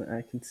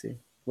 I can see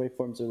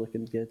waveforms are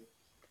looking good.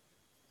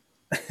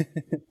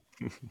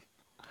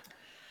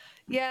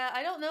 Yeah,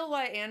 I don't know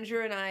why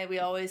Andrew and we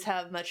always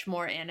have much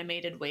more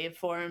animated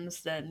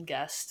waveforms than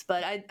guests,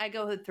 but I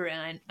go through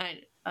and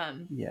I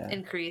Yeah.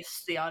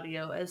 increase the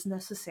audio as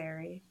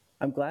necessary.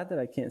 I'm glad that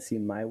I can't see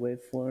my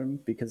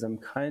waveform because I'm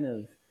kind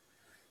of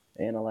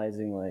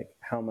analyzing like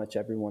how much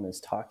everyone is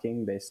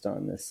talking based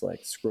on this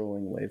like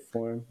scrolling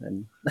waveform,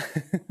 and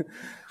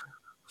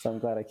so I'm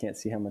glad I can't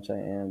see how much I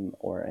am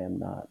or am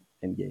not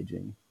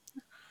engaging.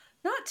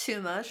 Not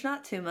too much,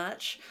 not too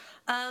much.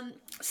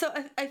 So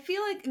I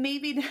feel like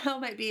maybe now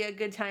might be a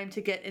good time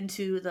to get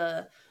into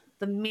the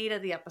meat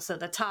of the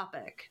episode, the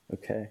topic,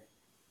 Okay.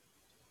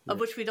 of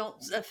which we don't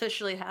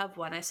officially have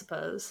one, I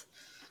suppose.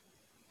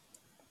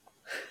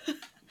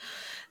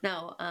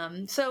 No.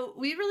 So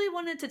we really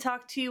wanted to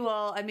talk to you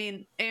all. I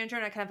mean, Andrew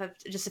and I kind of have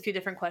just a few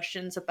different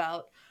questions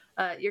about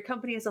your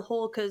company as a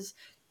whole, because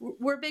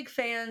we're big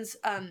fans.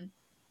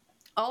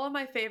 All of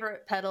my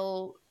favorite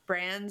pedal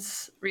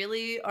brands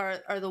really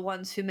are the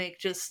ones who make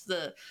just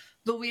the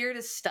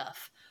weirdest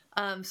stuff.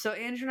 So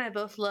Andrew and I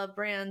both love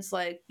brands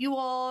like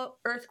U-All,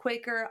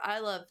 Earthquaker. I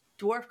love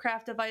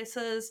Dwarfcraft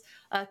devices.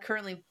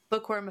 Currently,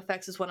 Bookworm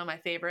Effects is one of my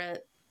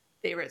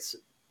favorites.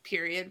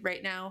 Period.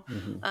 Right now,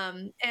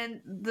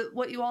 and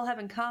what you all have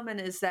in common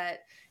is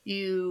that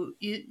you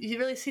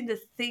really seem to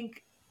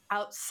think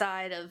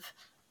outside of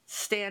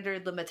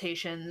standard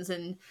limitations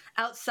and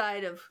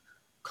outside of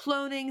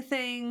cloning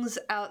things,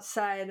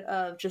 outside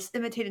of just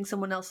imitating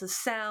someone else's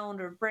sound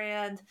or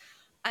brand.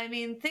 I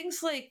mean,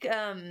 things like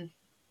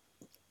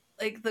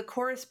the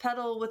chorus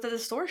pedal with a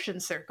distortion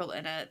circle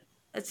in it.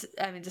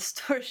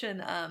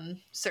 distortion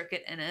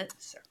circuit in it.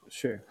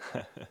 Sure.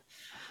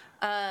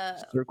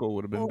 Circle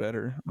would have been well,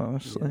 better,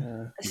 honestly.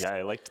 Yeah, Yeah,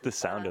 I liked the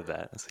sound of that.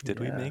 I was like, did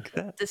we Yeah. make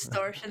that?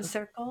 Distortion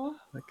circle.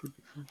 that could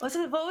be.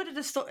 What would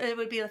it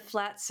would be a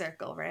flat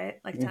circle, right?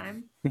 Like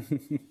time.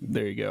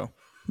 There you go.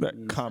 That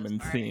common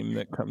sorry. theme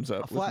that comes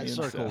up A flat with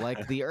me and circle Seth.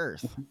 like the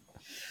Earth.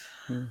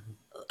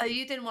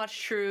 You didn't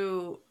watch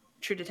True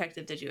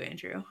Detective, did you,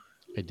 Andrew?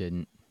 I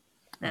didn't.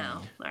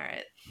 No. All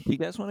right. You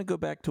guys want to go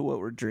back to what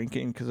we're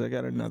drinking? Because I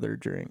got another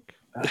drink.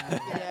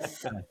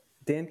 Yes.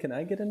 Dan, can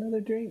I get another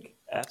drink?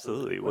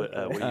 Absolutely. What do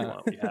you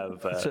want? We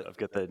have I've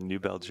got the New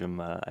Belgium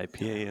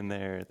IPA in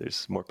there.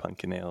 There's more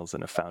pumpkin ales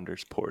and a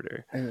Founder's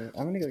Porter. I'm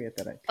gonna go get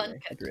that IPA.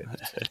 Pumpkin.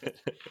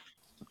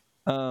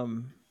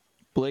 Great.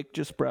 Blake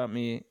just brought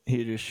me.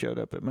 He just showed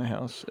up at my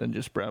house and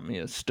just brought me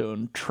a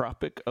Stone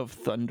Tropic of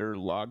Thunder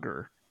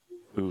lager.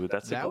 Ooh,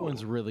 that's a That goal.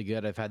 one's really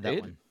good. I've had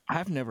that one.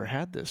 I've never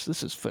had this.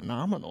 This is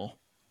phenomenal.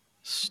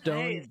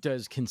 Stone Nice.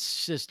 does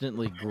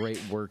consistently great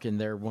work, and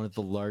they're one of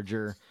the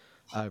larger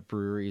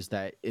breweries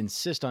that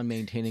insist on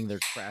maintaining their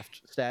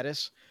craft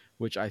status,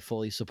 which I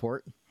fully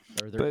support,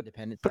 or their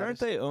independent But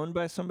status. aren't they owned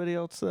by somebody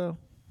else though?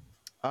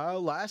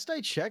 Last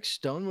I checked,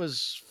 Stone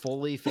was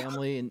fully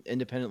family and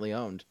independently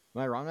owned.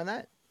 Am I wrong on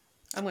that?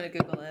 I'm gonna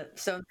Google it.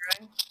 Stone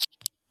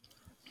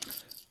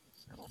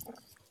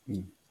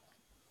Brewing.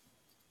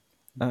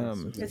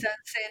 Is that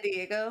San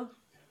Diego?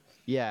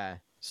 Yeah,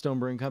 Stone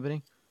Brewing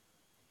Company.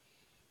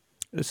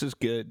 This is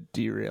good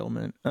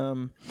derailment.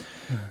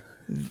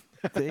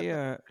 They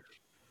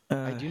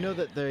I do know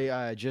that they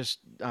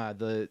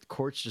the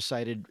courts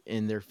decided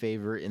in their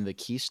favor in the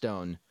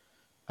Keystone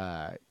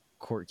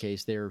court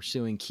case. They're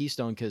suing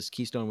Keystone because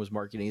Keystone was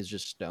marketing as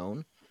just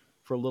Stone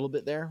for a little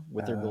bit there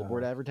with their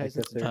billboard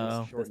advertisements. The They're 30,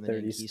 just the shortening it to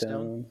 30 Keystone.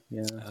 Stone.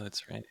 Yeah. Oh,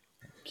 that's right.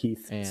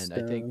 Keith And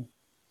Stone. I think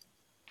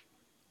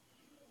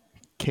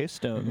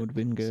K-Stone would have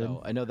been good.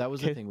 so. I know that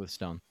was the thing with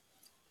Stone.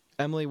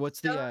 Emily, what's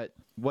the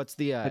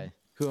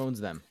who owns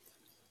them?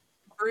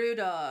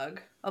 Brewdog,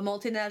 a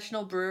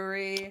multinational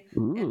brewery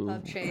and Ooh,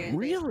 pub chain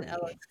really? based in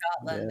Ellis,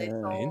 Scotland.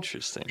 Yeah.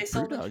 Interesting. They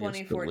sold in Brewdog is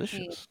 2014.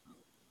 delicious.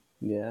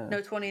 Yeah. No,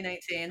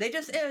 2019.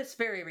 It was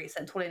very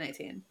recent,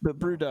 2019. But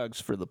Brewdog's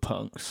for the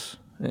punks,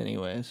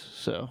 anyways.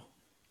 So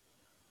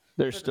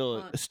they're For the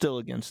still punks. still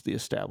against the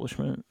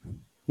establishment.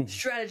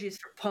 Strategies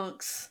for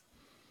punks.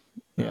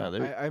 Yeah,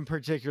 they're I'm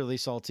particularly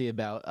salty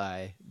about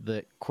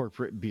the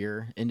corporate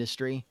beer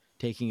industry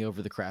taking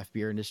over the craft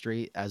beer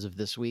industry as of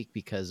this week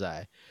because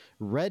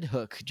Red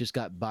Hook just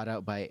got bought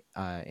out by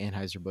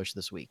Anheuser-Busch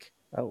this week.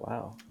 Oh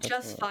wow.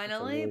 Just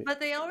finally, but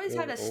they always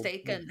had a really old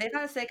stake in. They've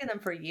had a stake in them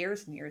for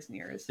years and years and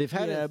years. They've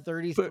had Yeah, a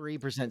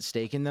 33%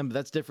 stake in them, but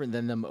that's different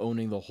than them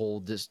owning the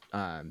whole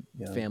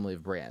family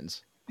of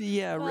brands.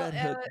 yeah. Well, Red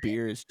Hook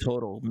beer is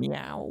total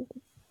meow.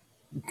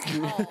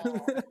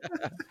 Oh.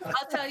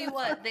 I'll tell you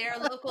what, they are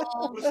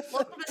local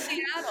to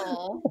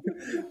Seattle.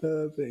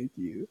 Thank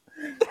you.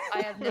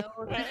 I have no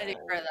affinity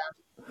for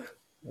them.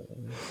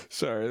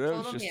 Sorry, that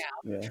was Total just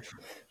meow. Yeah.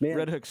 Man,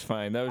 Red Hook's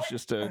fine. That was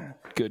just a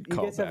good you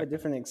guys have a callback.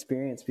 different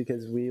experience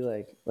because we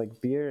like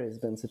beer has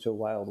been such a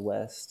wild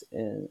west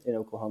in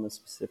Oklahoma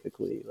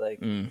specifically.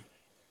 Like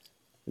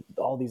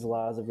all these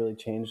laws have really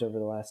changed over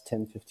the last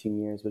 10, 15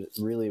 years, but it's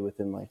really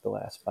within like the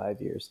last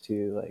 5 years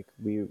too. Like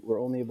we were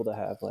only able to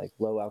have like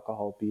low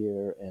alcohol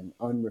beer and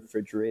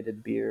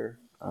unrefrigerated beer.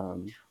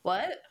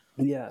 What?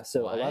 Yeah,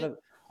 so What?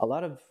 a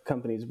lot of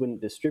companies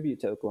wouldn't distribute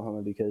to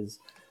Oklahoma because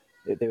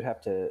they would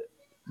have to.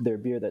 Their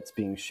beer that's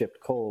being shipped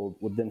cold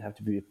would then have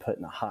to be put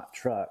in a hot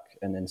truck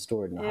and then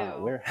stored in a hot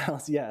Ew.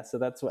 warehouse. Yeah, so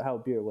that's how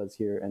beer was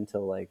here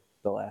until like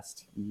the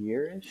last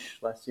year and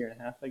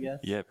a half, I guess.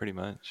 Yeah, pretty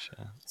much.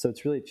 Yeah. So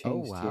it's really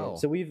changed wow. here.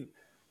 So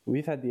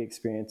we've had the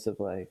experience of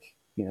like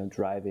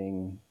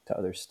driving to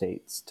other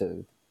states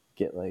to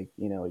get like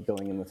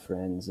going in with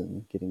friends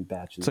and getting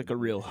batches. It's like a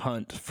real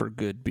hunt for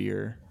good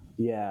beer.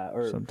 Yeah,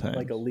 or Sometimes.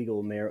 like a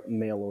legal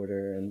mail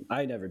order, and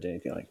I never did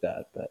anything like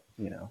that. But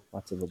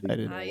lots of illegal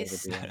didn't. mail order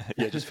Nice. beer.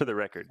 Yeah, just for the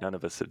record, none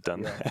of us have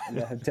done Yeah, that.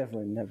 yeah, I've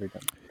definitely never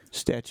done that.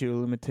 Statute of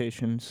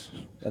limitations.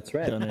 That's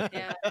right. Done it.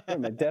 Yeah. I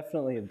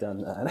definitely have done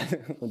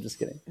that. I'm just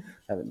kidding. I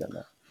haven't done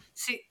that.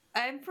 See,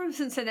 I'm from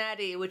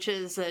Cincinnati, which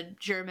is the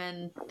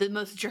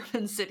most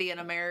German city in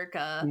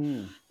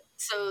America.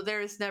 So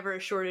there's never a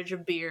shortage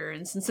of beer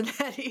in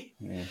Cincinnati.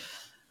 Yeah.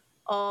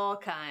 All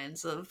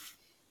kinds of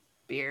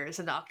beers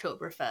and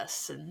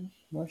Oktoberfests and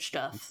That's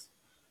stuff.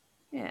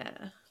 Yeah.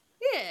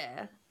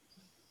 Yeah.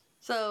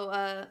 So,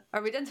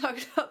 are we done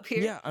talking about beer?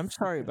 Yeah, I'm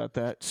sorry about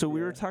that. So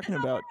we were talking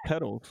about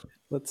pedals.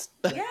 Let's.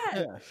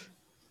 Yeah.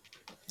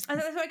 So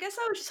I guess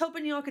I was just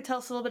hoping you all could tell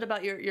us a little bit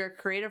about your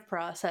creative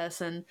process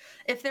and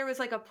if there was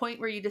like a point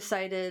where you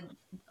decided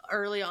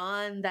early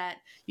on that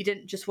you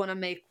didn't just want to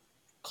make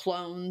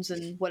clones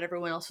and what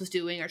everyone else was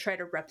doing or try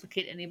to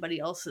replicate anybody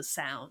else's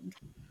sound.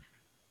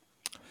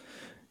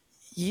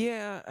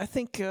 Yeah, I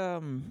think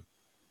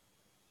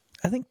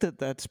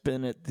that's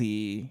been at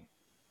the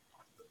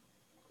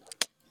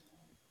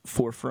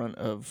forefront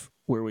of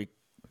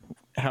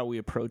how we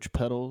approach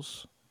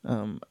pedals.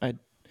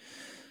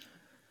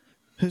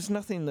 there's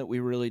nothing that we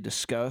really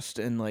discussed,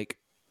 and like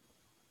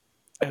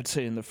I'd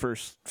say in the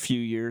first few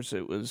years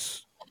it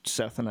was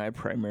Seth and I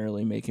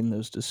primarily making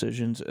those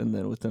decisions, and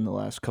then within the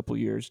last couple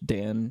years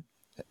Dan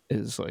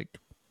is like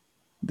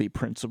the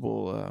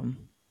principal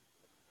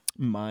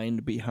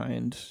mind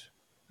behind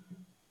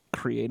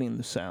creating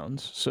the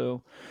sounds.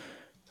 So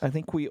I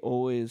think we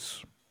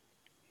always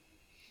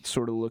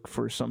sort of look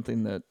for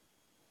something that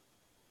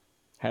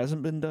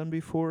hasn't been done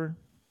before,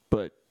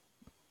 but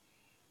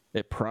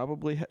it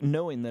probably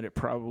knowing that it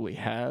probably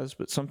has,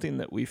 but something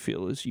that we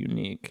feel is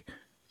unique.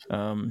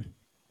 It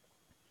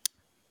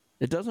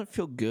doesn't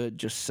feel good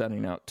just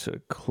setting out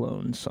to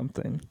clone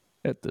something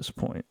at this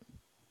point.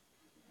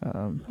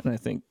 And I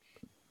think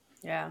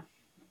Yeah.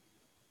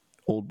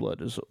 Old Blood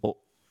has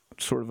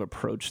sort of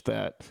approached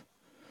that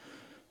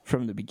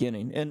from the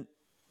beginning. And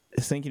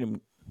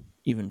thinking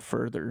even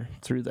further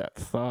through that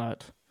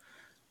thought,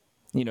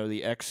 you know,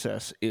 the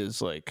excess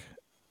is like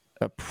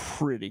a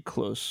pretty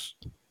close,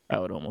 I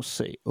would almost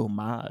say,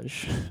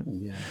 homage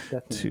Yeah,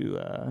 definitely.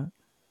 to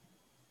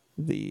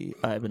the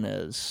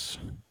Ibanez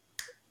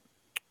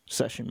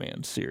Session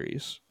Man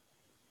series.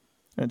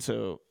 And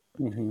so,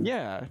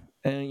 yeah,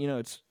 and you know,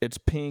 it's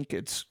Pink,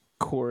 it's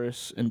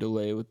chorus and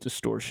delay with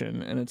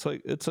distortion, and it's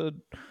like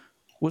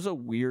was a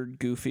weird,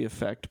 goofy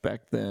effect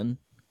back then,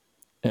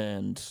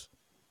 and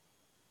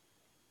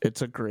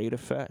it's a great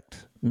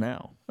effect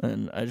now.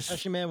 And I just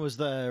Session Man was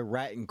the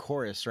rat and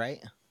chorus, right?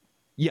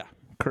 yeah,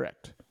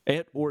 correct.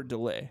 And or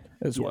delay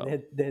as well.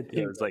 It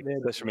was like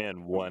Session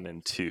Man 1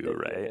 and 2,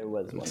 right? It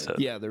was one. So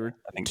Yeah, there were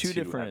I think two 2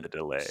 had different the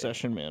delay.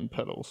 Session Man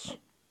pedals.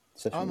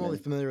 Session I'm only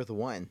Man. familiar with the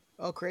one.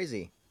 Oh,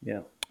 crazy.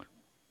 Yeah.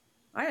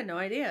 I had no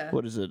idea.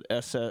 What is it?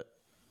 SS10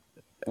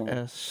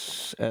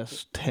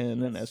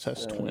 and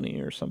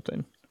SS20 or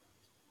something.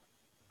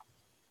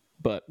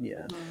 But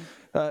Yeah.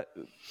 but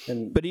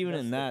even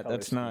in the that, color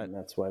that's scheme, not.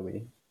 That's why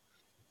we.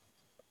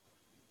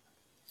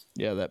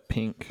 Yeah, that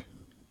pink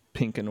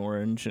and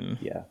orange, and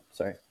Yeah.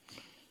 Sorry.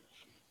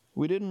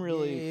 we didn't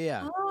really.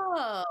 Yeah.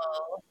 Oh.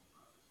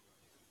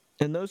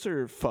 And those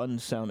are fun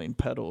sounding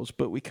pedals,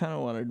 but we kind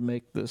of wanted to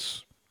make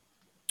this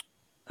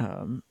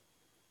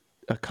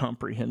a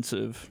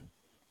comprehensive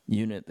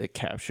unit that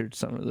captured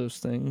some of those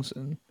things,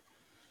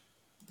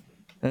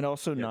 and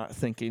also not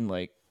thinking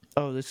like,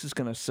 oh, this is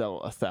going to sell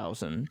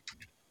 1,000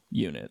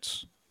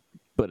 units,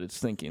 but it's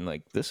thinking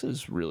like, this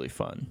is really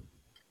fun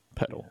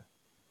pedal,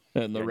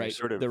 and Yeah, you're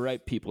sort of- the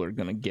right people are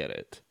going to get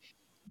it.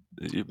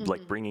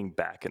 Like bringing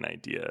back an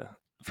idea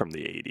from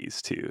the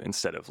 80s too,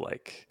 instead of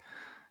like,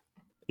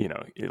 you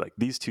know, you're like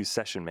these two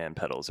Session Man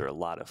pedals are a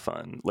lot of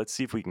fun. Let's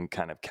see if we can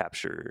kind of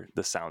capture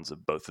the sounds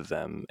of both of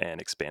them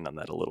and expand on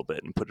that a little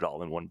bit and put it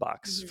all in one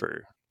box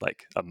for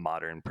like a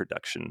modern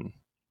production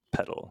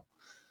pedal.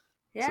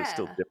 Yeah. So it's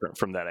still different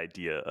from that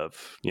idea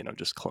of, you know,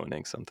 just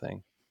cloning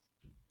something.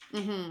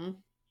 Mm-hmm.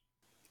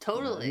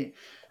 Totally.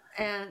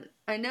 And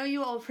I know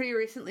you all pretty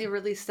recently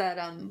released that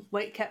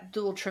Whitecap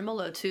dual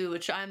tremolo too,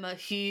 which I'm a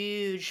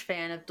huge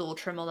fan of dual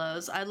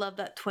tremolos. I love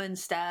that Twin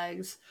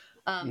Stags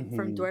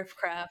from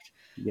Dwarfcraft.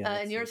 Yeah.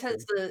 And yours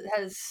has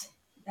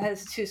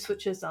has two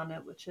switches on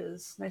it, which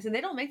is nice. And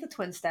they don't make the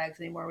Twin Stags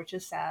anymore, which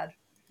is sad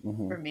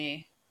for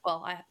me.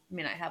 Well, I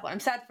mean, I have one. I'm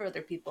sad for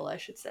other people, I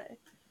should say.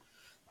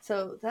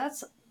 So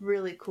that's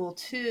really cool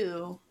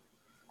too.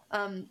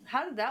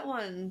 How did that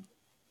one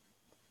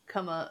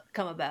come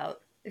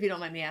about? If you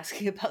don't mind me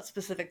asking about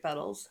specific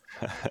pedals.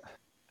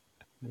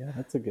 Yeah,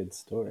 that's a good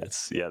story.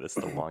 That's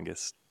the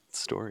longest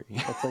story.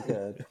 That's like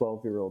a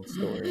 12-year-old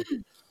story.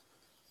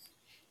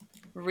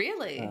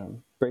 Really?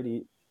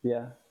 Brady,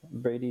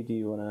 do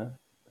you want to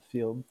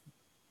field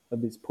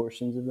of these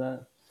portions of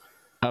that?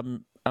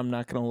 I'm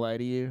not gonna lie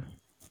to you.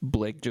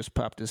 Blake just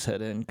popped his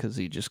head in because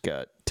he just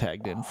got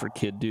tagged in for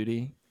kid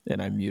duty,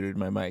 and I muted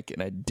my mic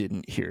and I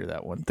didn't hear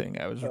that one thing.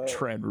 I was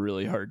trying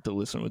really hard to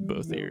listen with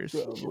both ears.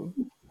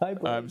 Hi,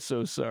 Blake. I'm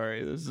so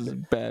sorry. This is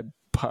bad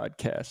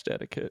podcast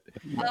etiquette.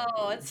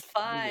 Oh, it's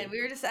fine.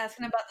 We were just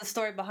asking about the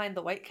story behind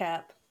the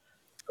Whitecap.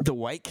 The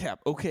Whitecap.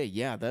 Okay,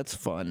 yeah, that's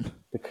fun.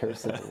 The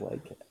curse of the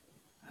white cat.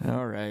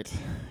 All right,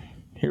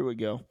 here we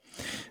go.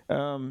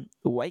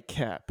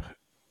 Whitecap.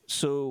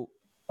 So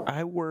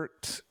I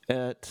worked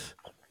at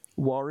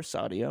Walrus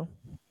Audio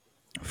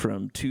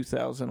from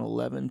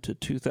 2011 to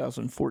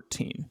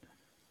 2014,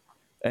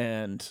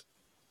 and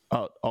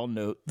I'll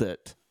note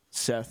that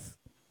Seth,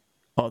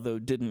 although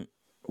didn't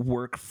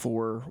work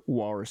for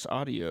Walrus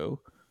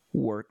Audio,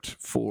 worked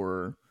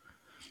for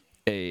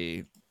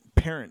a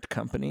parent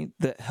company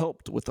that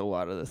helped with a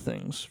lot of the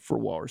things for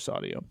Walrus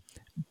Audio.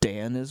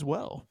 Dan as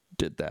well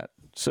did that.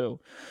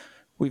 So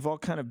we've all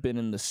kind of been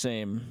in the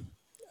same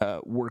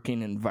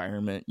working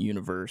environment,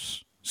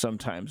 universe,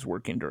 sometimes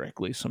working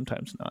directly,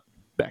 sometimes not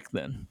back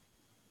then.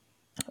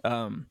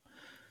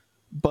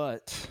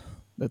 But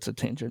that's a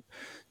tangent.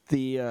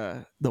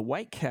 The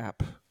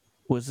Whitecap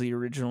was the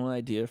original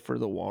idea for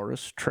the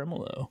Walrus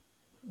Tremolo.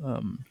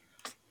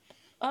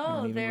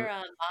 Oh, their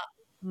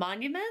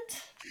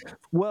monument?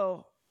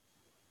 Well,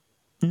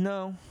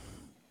 no,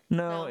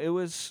 it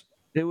was.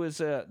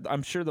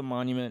 I'm sure the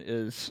monument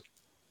is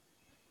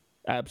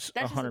That's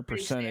just a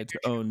pretty 100% its standard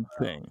own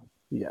tremolo. thing.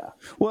 Yeah.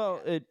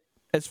 Well, it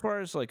as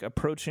far as like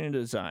approaching a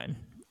design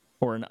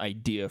or an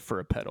idea for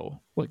a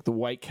pedal, like the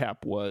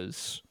Whitecap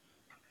was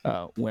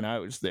when I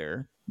was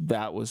there,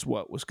 that was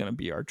what was going to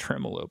be our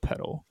tremolo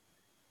pedal.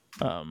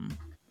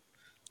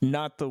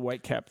 Not the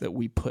Whitecap that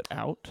we put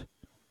out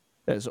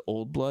as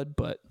Old Blood,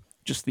 but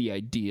just the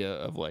idea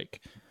of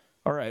like,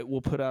 all right,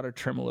 we'll put out a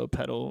tremolo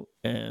pedal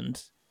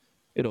and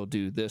it'll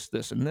do this,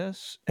 this, and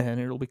this, and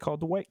it'll be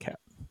called the Whitecap.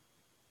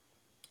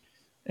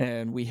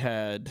 And we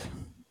had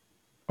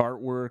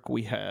artwork,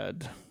 we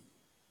had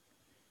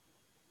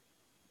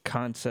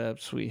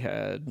concepts, we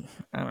had,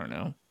 I don't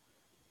know,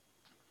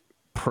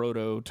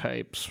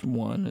 prototypes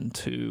 1 and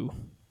 2,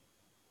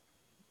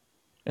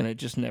 and it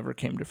just never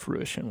came to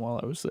fruition while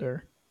I was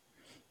there.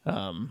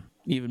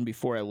 Even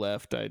before I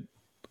left, I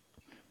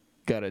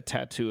got a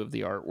tattoo of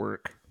the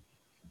artwork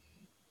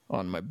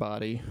on my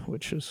body,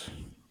 which is,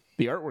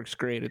 the artwork's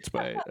great. It's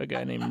by a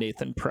guy named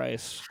Nathan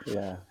Price.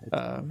 Yeah.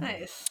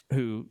 Nice.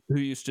 Who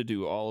used to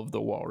do all of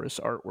the Walrus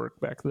artwork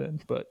back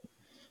then, but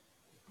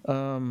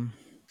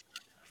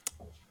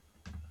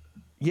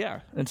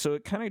yeah, and so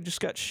it kind of just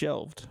got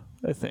shelved,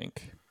 I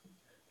think,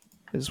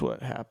 is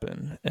what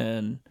happened.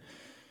 And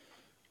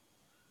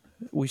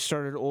we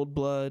started Old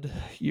Blood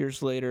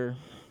years later.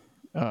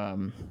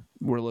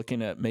 We're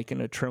looking at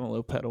making a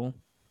tremolo pedal,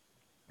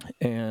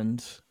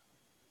 and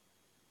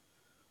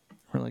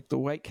we're like, the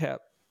Whitecap,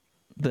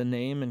 the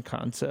name and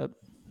concept,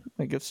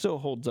 like, it still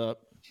holds up.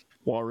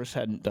 Walrus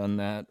hadn't done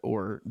that,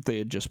 or they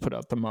had just put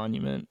out the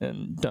Monument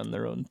and done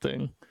their own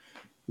thing,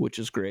 which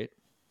is great.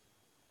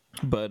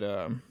 But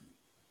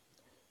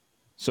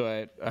so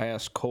I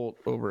asked Colt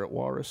over at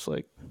Walrus,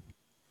 like,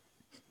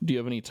 do you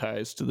have any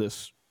ties to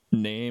this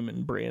name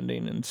and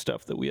branding and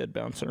stuff that we had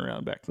bouncing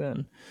around back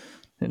then?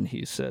 And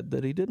he said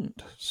that he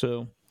didn't.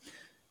 So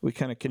we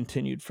kind of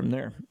continued from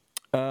there.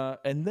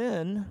 And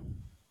then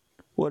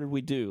what did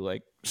we do?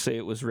 Like, say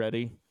it was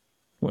ready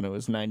when it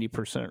was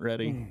 90%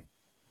 ready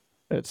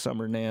at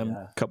Summer NAMM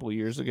a couple of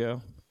years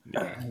ago.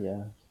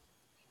 Yeah.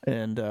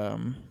 And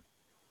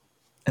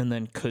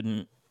then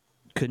couldn't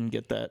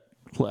get that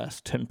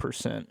last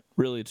 10%.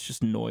 Really, it's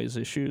just noise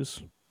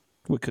issues.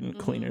 We couldn't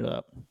clean it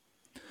up.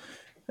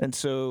 And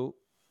so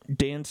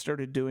Dan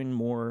started doing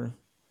more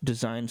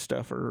design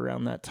stuff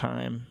around that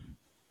time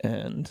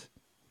and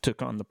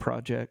took on the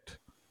project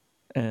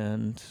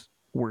and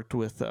worked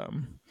with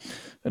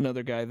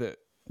another guy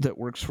that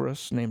works for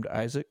us named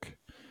Isaac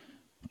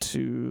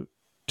to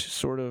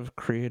sort of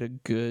create a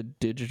good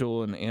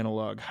digital and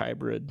analog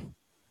hybrid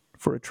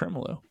for a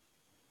tremolo.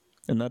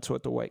 And that's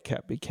what the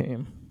Whitecap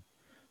became.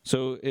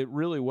 So it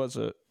really was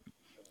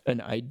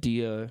an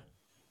idea,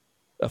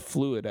 a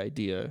fluid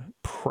idea,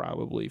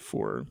 probably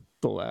for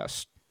the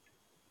last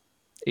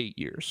 8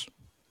 years.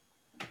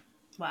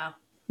 Wow.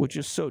 Which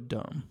is so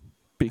dumb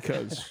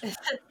because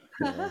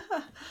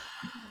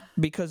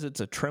because it's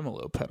a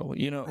tremolo pedal.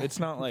 You know, it's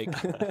not like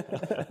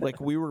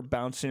like we were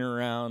bouncing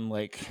around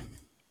like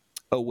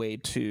a way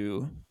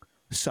to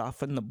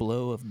soften the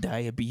blow of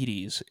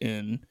diabetes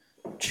in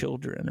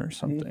children or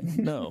something.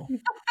 No,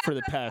 for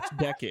the past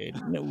decade,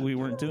 no, we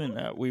weren't doing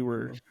that. We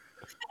were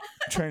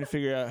trying to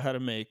figure out how to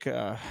make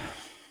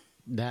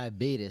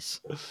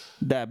Diabetes.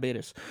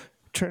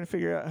 Trying to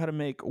figure out how to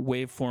make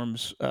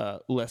waveforms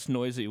less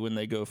noisy when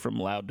they go from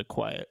loud to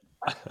quiet.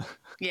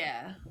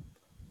 Yeah.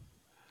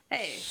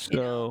 Hey.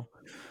 So,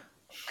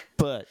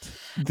 but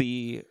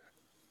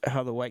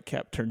how the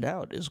Whitecap turned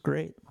out is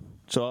great.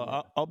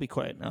 So I'll be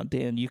quiet now.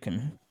 Dan, you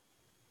can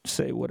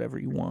say whatever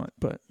you want,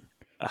 but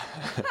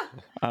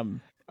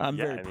I'm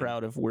very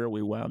proud of where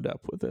we wound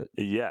up with it.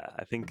 Yeah,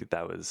 I think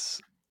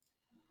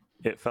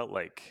it felt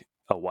like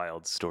a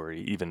wild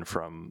story, even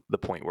from the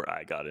point where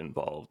I got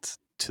involved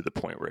to the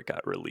point where it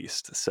got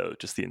released. So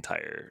just the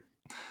entire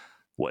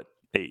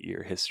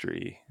 8-year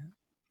history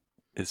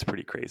is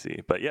pretty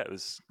crazy. But yeah, it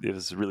was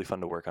really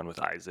fun to work on with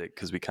Isaac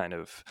because we kind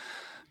of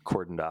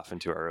cordoned off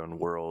into our own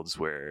worlds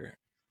where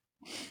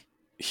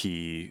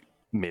he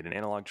made an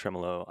analog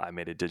tremolo, I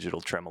made a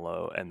digital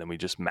tremolo, and then we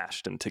just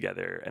mashed them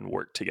together and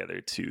worked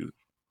together to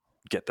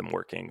get them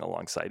working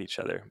alongside each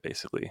other,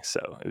 basically.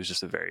 So it was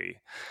just a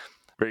very,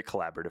 very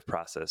collaborative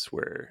process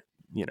where,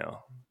 you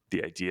know,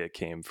 the idea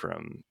came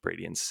from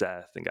Brady and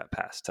Seth and got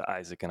passed to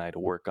Isaac and I to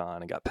work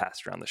on and got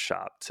passed around the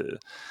shop to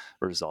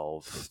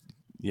resolve,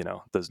 you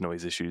know, those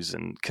noise issues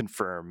and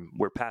confirm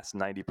we're past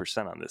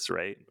 90% on this,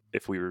 right?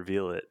 If we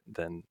reveal it,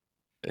 then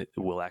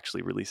we'll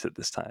actually release it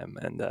this time.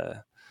 And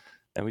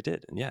we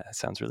did. And yeah, it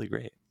sounds really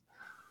great.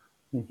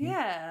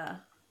 Yeah.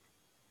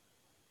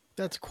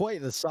 That's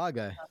quite the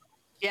saga.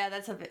 Yeah,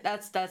 that's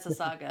a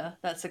saga.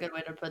 That's a good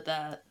way to put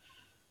that.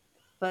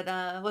 But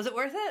was it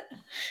worth it?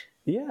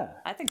 Yeah,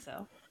 I think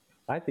so.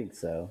 I think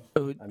so.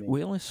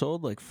 We only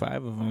sold like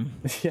 5 of them.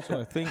 Yeah. So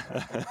I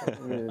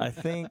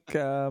think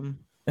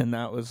and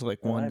that was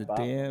like one to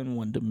Dan,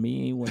 one to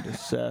me, one to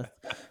Seth.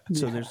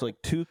 So there's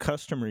like 2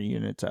 customer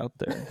units out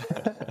there.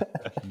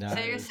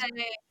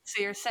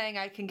 So you're saying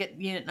I can get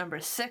unit number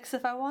 6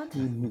 if I want?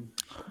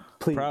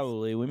 Please.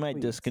 Probably. We might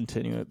Please.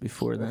 discontinue it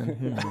before then.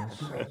 Who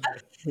knows?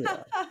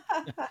 Yeah.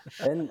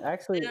 And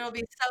actually, And it'll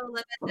be so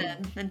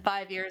limited. In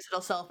 5 years,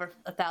 it'll sell for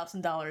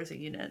 $1,000 a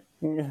unit.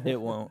 It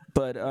won't.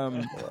 But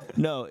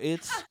no,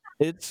 it's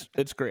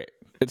great.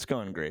 It's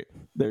going great.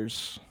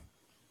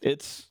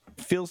 It's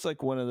feels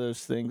like one of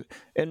those things,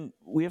 and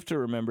we have to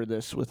remember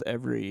this with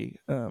every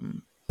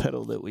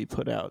pedal that we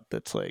put out.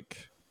 That's like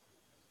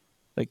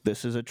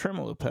this is a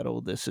tremolo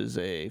pedal, this is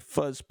a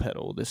fuzz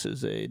pedal, this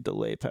is a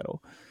delay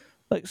pedal.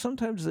 Like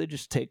sometimes they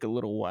just take a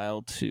little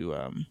while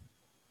to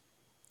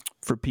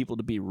for people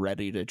to be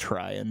ready to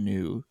try a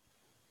new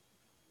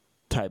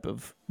type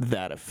of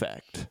that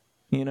effect,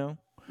 you know?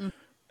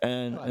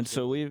 And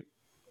so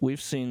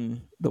we've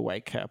seen the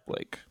Whitecap,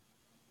 like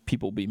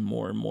people be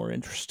more and more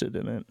interested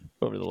in it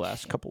over the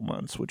last couple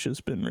months, which has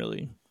been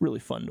really, really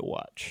fun to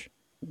watch.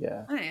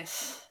 yeah.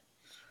 Nice.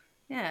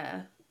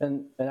 Yeah.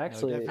 And I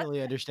actually,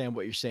 definitely understand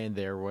what you're saying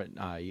there. What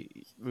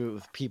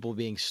with people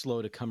being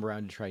slow to come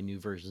around to try new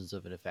versions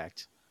of an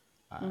effect.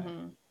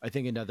 I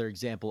think another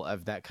example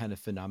of that kind of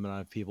phenomenon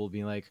of people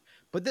being like,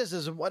 "But this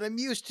isn't what I'm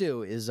used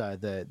to," is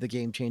the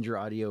Game Changer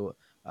Audio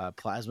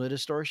plasma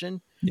distortion.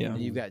 Yeah.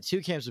 And you've got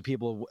two camps of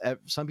people.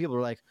 Some people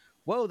are like,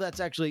 "Whoa, that's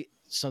actually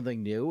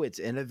something new. It's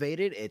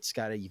innovated. It's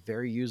got a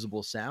very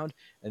usable sound,"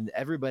 and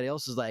everybody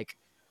else is like,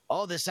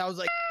 "Oh, this sounds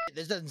like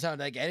this doesn't never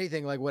like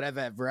anything like what I've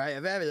ever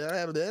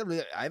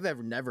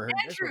never heard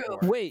this Andrew.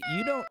 before." Wait,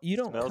 you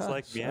don't Smells cuss,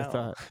 like I meow.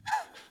 thought.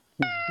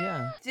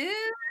 Yeah. Dude.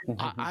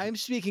 I'm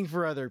speaking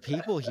for other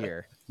people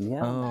here.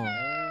 yeah, Oh.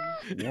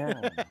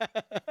 yeah.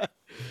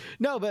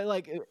 No, but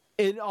like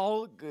in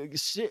all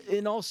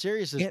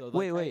seriousness, though,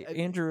 like, Wait,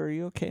 Andrew, are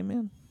you okay,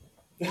 man?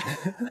 You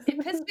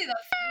pissed me the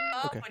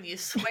off Okay. when you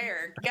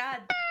swear. God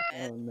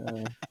damn Oh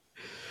no,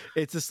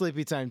 it's a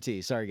sleepy time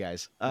tea. Sorry,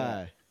 guys.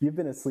 you've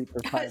been asleep for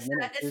it. 5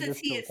 minutes. It's You're a just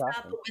tea, still it's not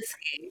talking. the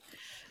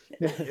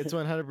whiskey. It's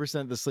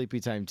 100% the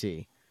sleepy time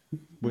tea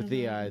with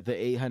the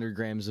 800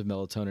 grams of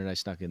melatonin I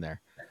snuck in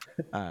there.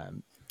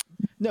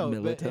 No,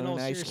 but in all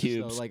Melatonin ice seriousness,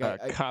 cubes, though,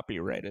 like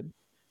copyrighted.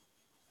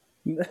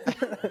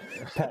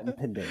 Patent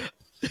pending.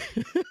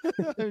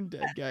 I'm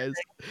dead, guys.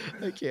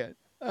 I can't.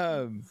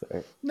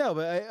 Sorry. No,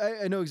 but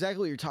I know exactly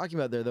what you're talking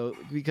about there, though,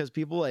 because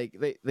people like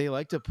they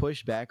like to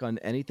push back on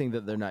anything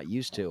that they're not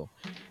used to.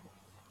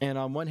 And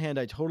on one hand,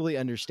 I totally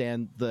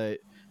understand the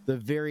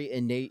very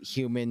innate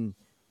human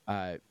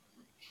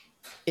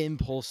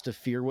impulse to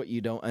fear what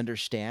you don't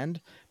understand.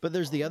 But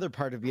there's the other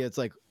part of you. It's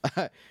like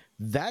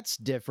that's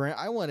different.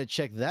 I want to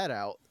check that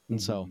out.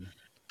 And so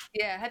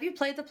Yeah. Have you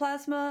played the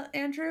plasma,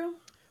 Andrew?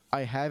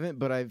 I haven't,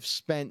 but I've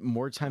spent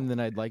more time than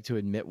I'd like to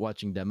admit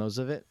watching demos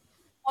of it.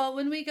 Well,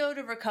 when we go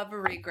to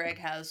recovery, Greg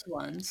has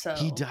one. So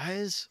He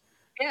does.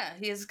 Yeah,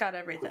 he's got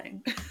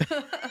everything.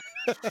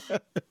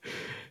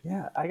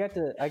 Yeah, I got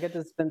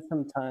to spend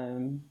some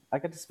time. I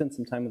got to spend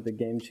some time with the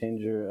Game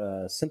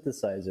Changer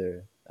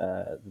synthesizer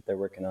that they're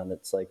working on.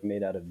 That's like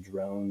made out of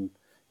drone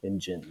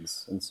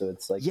engines, and so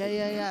it's like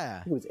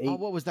Yeah. It was Oh,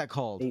 what was that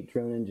called? 8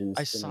 drone engines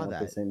I spinning saw at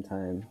that. the same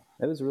time.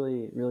 It was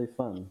really really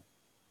fun.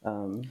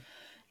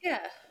 Yeah.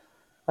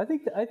 I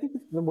think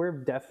we're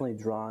definitely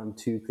drawn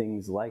to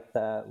things like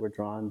that. We're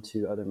drawn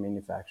to other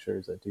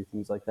manufacturers that do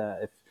things like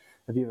that.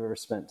 If you've ever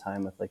spent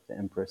time with like the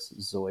Empress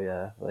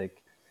Zoya,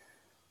 like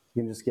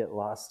you can just get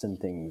lost in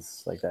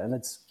things like that. And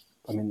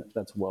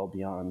that's well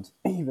beyond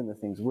even the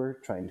things we're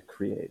trying to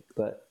create.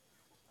 But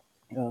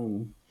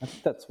I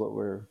think that's what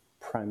we're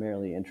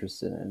primarily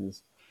interested in,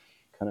 is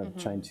kind of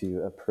trying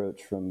to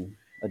approach from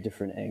a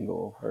different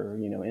angle, or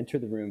enter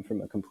the room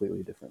from a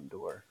completely different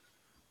door.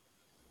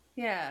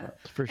 Yeah.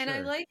 For And I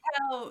sure. like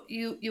how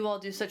you all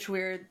do such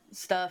weird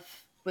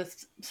stuff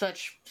with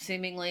such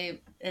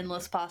seemingly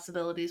endless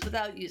possibilities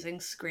without using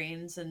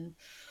screens and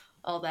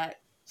all that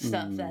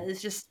stuff that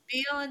is just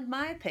beyond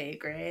my pay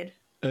grade.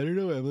 I don't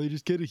know, Emily.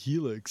 Just get a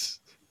Helix.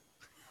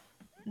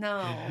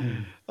 No.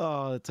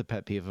 Oh, that's a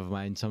pet peeve of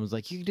mine. Someone's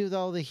like, "You can do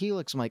all the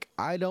Helix." I'm like,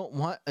 "I don't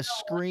want a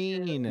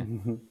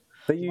screen."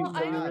 But you, Well,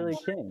 but you I- really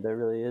can. There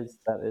really is.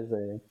 That is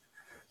a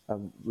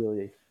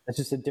really. It's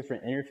just a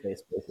different interface,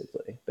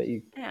 basically. But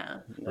you,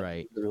 Yeah.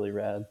 Right. it's really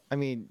rad. I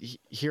mean,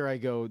 here I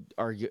go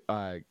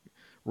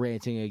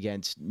ranting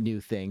against new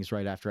things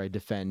right after I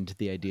defend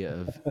the idea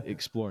of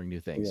exploring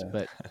new things. Yeah.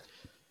 But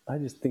I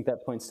just think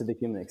that points to the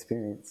human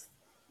experience.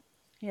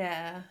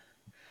 Yeah.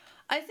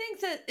 I think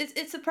that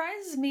it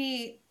surprises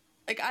me.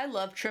 Like, I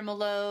love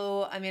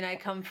tremolo. I mean, I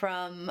come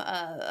from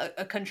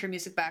a country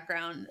music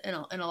background in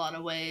a lot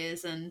of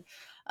ways. And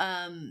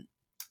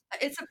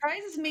it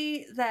surprises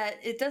me that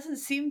it doesn't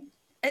seem...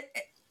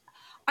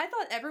 I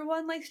thought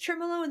everyone likes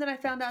tremolo, and then I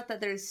found out that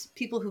there's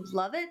people who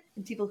love it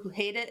and people who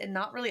hate it, and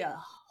not really a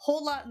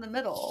whole lot in the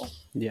middle.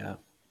 Yeah.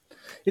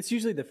 It's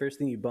usually the first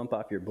thing you bump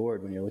off your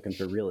board when you're looking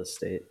for real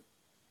estate.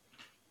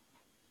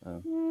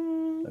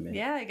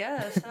 Yeah, I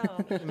guess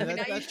so. I mean,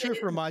 that's true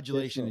for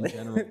modulation in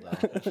general,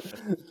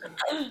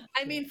 though.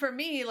 I mean, for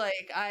me,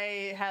 like,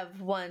 I have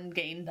one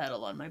gain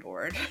pedal on my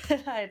board.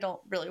 I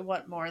don't really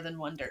want more than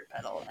one dirt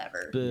pedal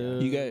ever. Boo.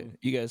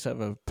 You guys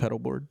have a pedal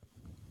board?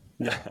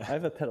 I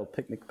have a pedal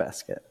picnic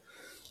basket.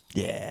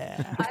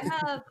 Yeah.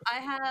 I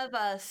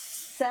have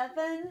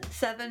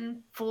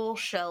seven full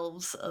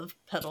shelves of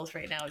pedals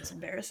right now. It's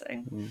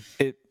embarrassing.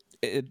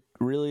 It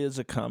really is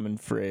a common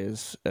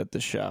phrase at the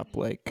shop.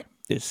 Like,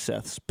 is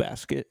Seth's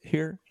basket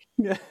here?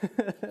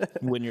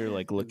 When you're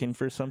like looking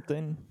for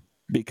something,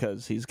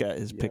 because he's got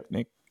his Yep.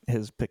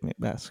 picnic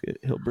basket.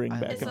 He'll bring I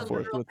back It's and a love forth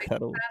literal with picnic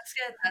pedals.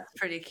 basket. That's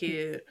pretty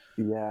cute.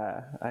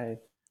 Yeah,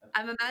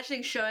 I'm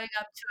imagining showing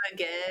up to a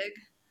gig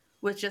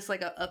with just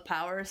like a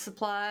power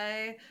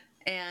supply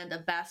and a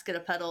basket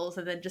of pedals,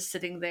 and then just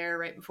sitting there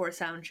right before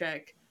sound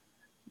check,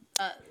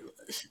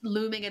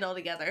 looming it all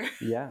together.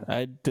 yeah.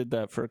 I did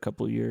that for a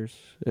couple of years.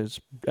 It's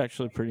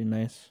actually pretty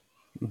nice.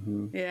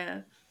 Hmm.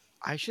 Yeah.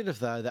 I should have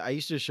thought of that. I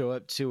used to show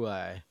up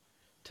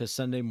to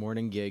Sunday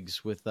morning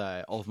gigs with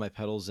all of my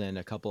pedals in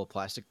a couple of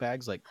plastic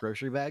bags, like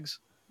grocery bags.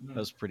 That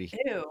was pretty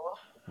Ew.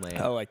 I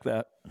lame. like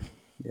that.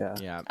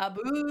 Yeah.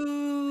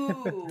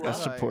 Boo. I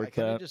support I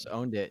kind of that. just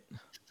owned it.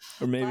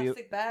 Or maybe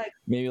Plastic bag.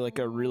 like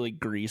a really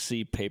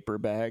greasy paper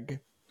bag.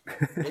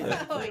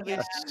 Oh It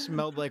yeah.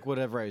 smelled like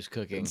whatever I was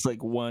cooking. It's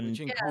like one Which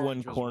in one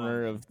college was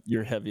corner wrong. of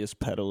your heaviest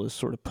pedal is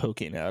sort of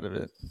poking out of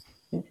it.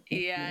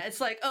 Yeah, it's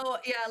like, oh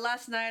yeah,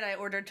 last night I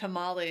ordered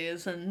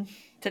tamales, and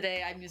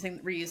today I'm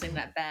reusing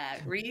that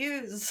bag.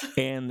 Reuse.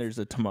 And there's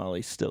a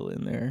tamale still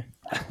in there.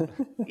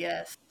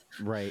 Yes.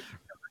 Right.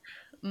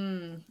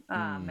 Man,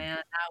 I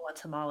want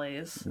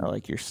tamales. I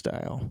like your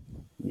style.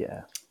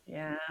 Yeah.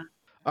 Yeah.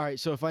 All right,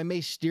 so if I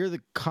may steer the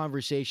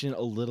conversation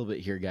a little bit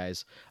here,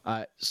 guys.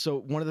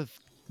 So one of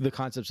the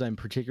concepts I'm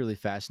particularly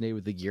fascinated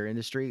with the gear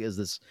industry is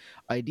this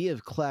idea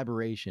of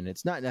collaboration.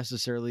 It's not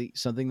necessarily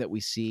something that we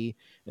see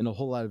in a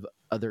whole lot of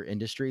other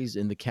industries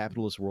in the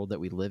capitalist world that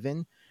we live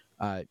in.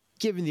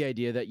 Given the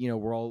idea that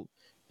we're all,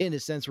 in a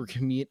sense,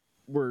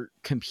 we're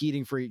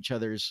competing for each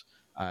other's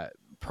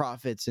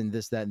profits and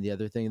this, that, and the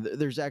other thing.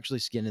 There's actually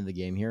skin in the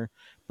game here.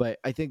 But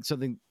I think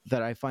something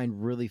that I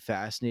find really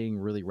fascinating,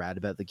 really rad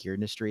about the gear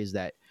industry is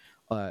that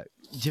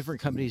different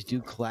companies do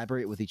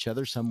collaborate with each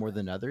other, some more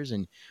than others.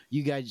 And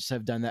you guys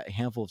have done that a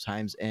handful of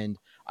times. And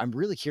I'm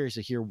really curious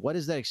to hear, what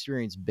has that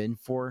experience been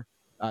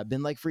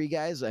like for you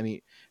guys? I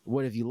mean,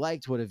 what have you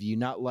liked? What have you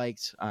not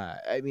liked?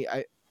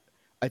 I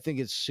think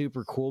it's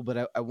super cool,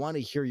 but I want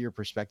to hear your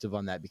perspective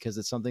on that, because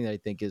it's something that I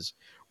think is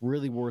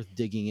really worth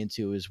digging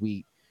into as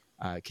we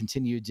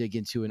continue to dig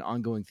into an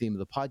ongoing theme of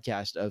the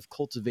podcast of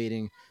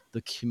cultivating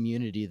the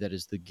community that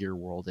is the gear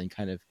world, and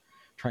kind of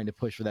trying to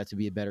push for that to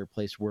be a better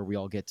place where we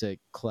all get to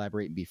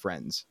collaborate and be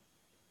friends.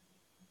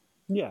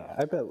 Yeah,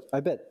 I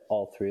bet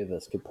all three of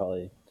us could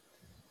probably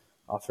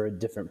offer a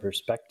different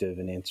perspective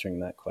in answering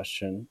that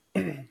question.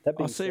 That being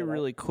I'll say said,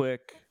 really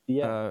quick,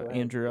 Yeah, go ahead.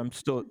 Andrew,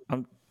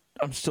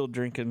 I'm still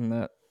drinking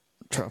that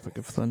Tropic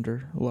of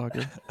Thunder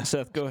lager.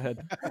 Seth, go ahead.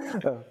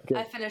 Oh, good.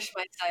 I finished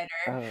my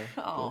cider.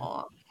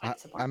 Oh, Oh,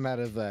 I'm out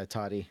of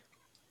toddy.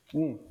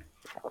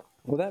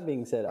 Well, that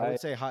being said, I would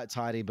say hot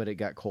toddy, but it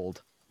got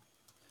cold.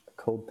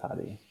 cold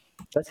toddy.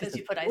 That's because just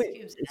you put ice wait,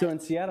 cubes in So it. in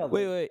Seattle,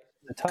 Wait.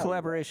 the toddy,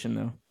 Collaboration,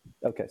 though.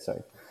 Okay,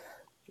 sorry.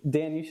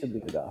 Dan, you should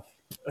lead it off.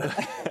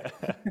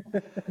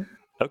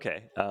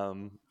 Okay.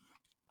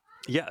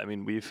 Yeah, I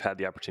mean, we've had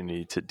the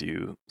opportunity to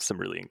do some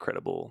really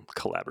incredible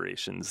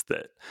collaborations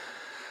that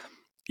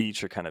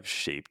each are kind of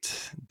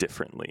shaped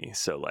differently.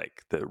 So,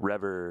 like the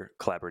Rever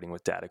collaborating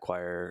with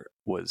DataQuire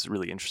was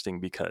really interesting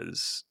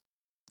because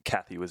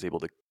Kathy was able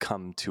to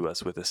come to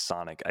us with a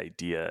sonic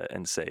idea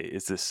and say,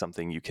 "Is this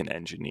something you can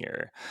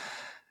engineer?"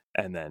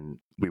 And then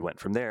we went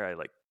from there. I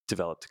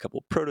developed a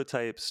couple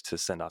prototypes to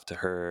send off to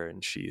her,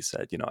 and she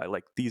said, I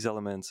like these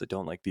elements, I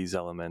don't like these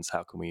elements,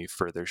 how can we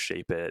further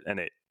shape it? And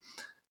it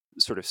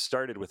sort of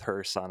started with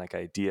her sonic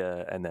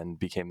idea and then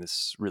became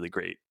this really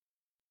great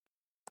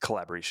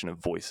collaboration of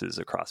voices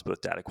across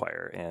both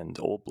DataQuire and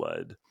Old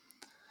Blood.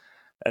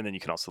 And then you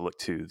can also look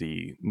to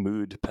the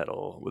mood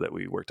pedal that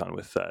we worked on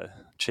with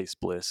Chase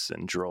Bliss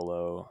and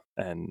Drolo,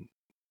 and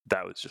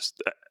that was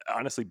just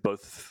honestly,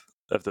 both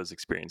of those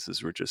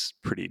experiences were just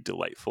pretty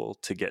delightful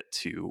to get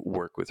to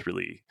work with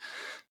really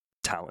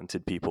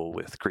talented people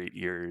with great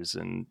ears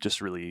and just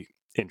really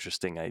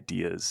interesting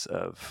ideas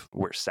of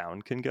where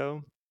sound can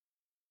go.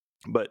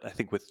 But I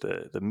think with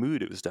the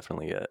mood, it was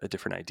definitely a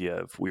different idea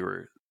of, we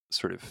were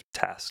sort of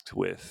tasked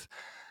with,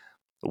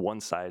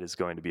 one side is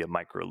going to be a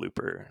micro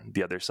looper,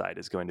 the other side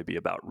is going to be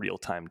about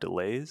real-time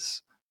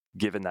delays.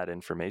 Given that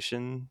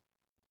information,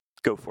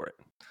 go for it.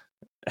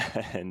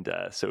 And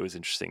so it was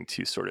interesting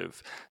to sort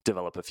of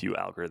develop a few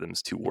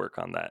algorithms to work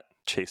on that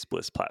Chase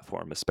Bliss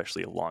platform,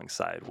 especially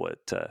alongside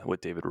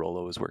what David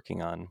Rollo was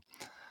working on.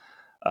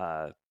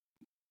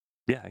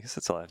 Yeah, I guess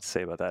that's all I have to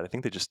say about that. I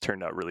think they just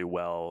turned out really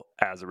well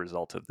as a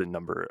result of the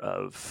number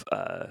of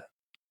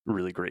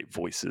really great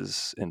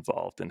voices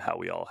involved, and how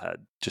we all had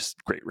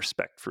just great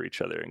respect for each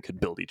other and could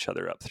build each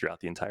other up throughout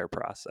the entire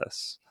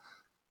process.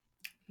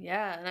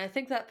 Yeah, and I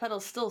think that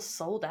pedal's still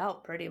sold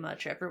out pretty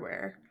much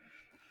everywhere.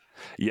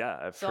 Yeah,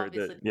 I've So heard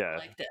obviously that. people Yeah,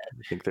 liked it.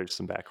 I think there's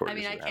some back orders. I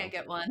mean, I can't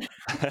get one.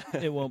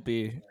 It won't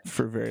be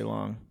for very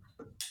long.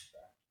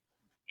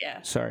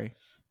 Yeah, Sorry.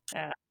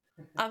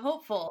 I'm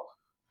hopeful.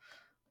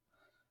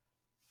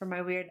 for my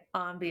weird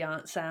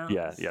ambient sounds.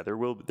 Yeah. There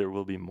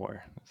will be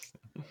more.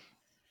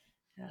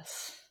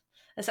 Yes.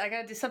 I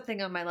gotta do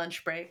something on my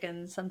lunch break,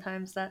 and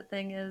sometimes that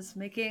thing is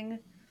making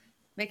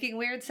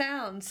weird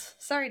sounds.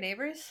 Sorry,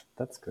 neighbors.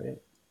 That's great.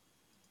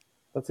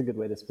 That's a good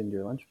way to spend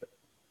your lunch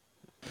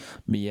break.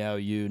 Meow,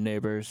 you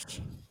neighbors.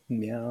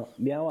 Meow,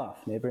 meow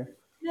off, neighbor.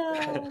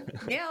 No,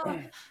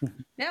 yeah,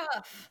 no,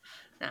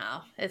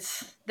 no.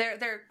 It's they're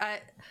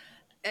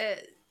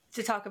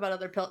to talk about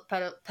other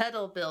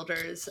pedal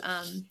builders.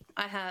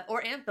 I have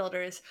or amp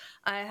builders.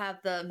 I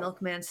have the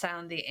Milkman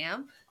Sound, the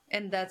amp,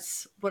 and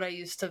that's what I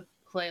use to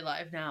play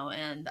live now.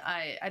 And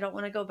I don't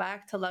want to go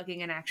back to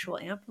lugging an actual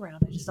amp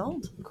around. I just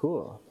don't.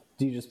 Cool.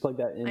 Do you just plug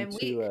that I'm into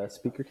weak. a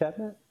speaker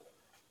cabinet?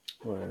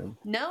 Or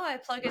No, I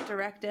plug it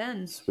direct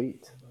in.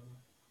 sweet.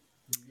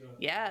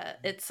 Yeah,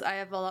 I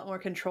have a lot more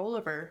control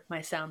over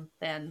my sound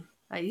than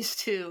I used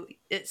to,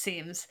 it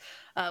seems,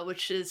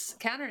 which is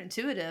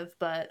counterintuitive,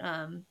 but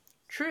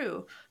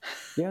true.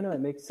 Yeah, no, it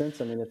makes sense.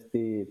 I mean, if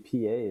the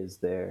PA is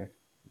there,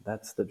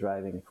 that's the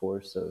driving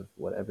force of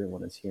what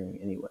everyone is hearing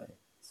anyway.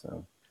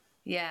 So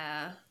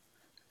Yeah.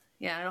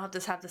 Yeah, I don't have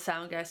to have the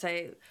sound guy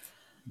say,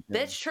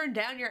 bitch, turn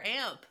down your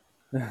amp,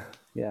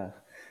 yeah,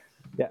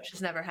 which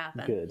has never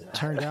happened. good.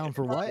 Turn down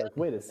for what? Like,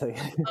 wait a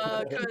second.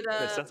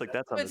 It sounds like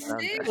that's on the Could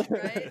sound. stage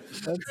right?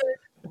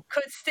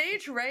 Could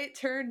stage right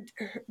turn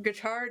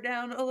guitar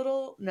down a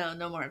little? No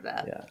more of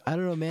that. Yeah. I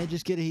don't know, man.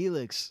 Just get a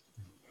Helix.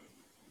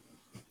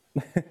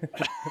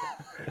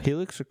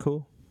 Helix are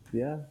cool.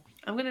 Yeah.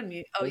 I'm gonna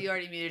mute. Oh, you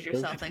already muted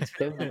yourself. Thanks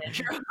for doing the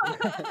intro.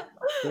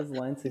 Those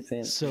Line 6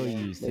 amps So in the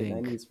you late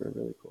think. 90s were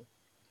really cool.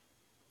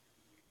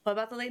 What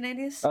about the late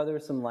 90s? Oh, there were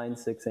some Line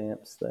 6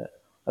 amps that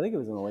I think it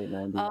was in the late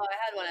 90s. Oh, I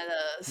had one of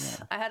those.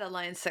 Yeah. I had a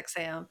Line 6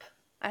 amp.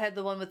 I had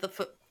the one with the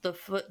foot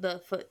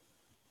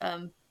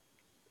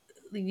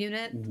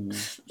unit.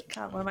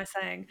 God, what am I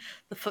saying?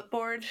 The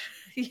footboard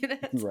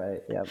unit.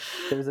 Right, yeah.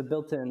 There was a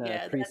built-in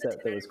Yeah, that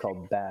preset that was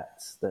called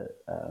Bats that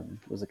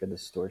was like a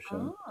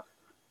distortion. Oh,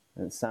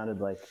 And it sounded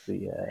like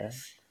the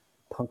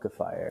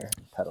Punkifier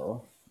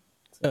pedal.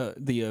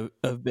 The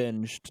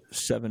Avenged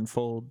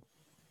Sevenfold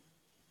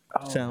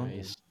sound.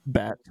 Nice.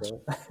 Bat.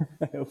 So,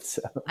 I hope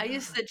so. I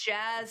used the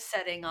jazz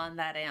setting on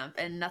that amp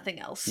and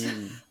nothing else,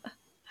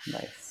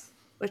 Nice.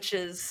 which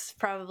is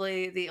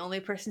probably the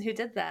only person who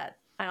did that.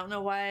 I don't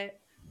know why.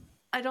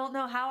 I don't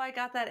know how I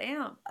got that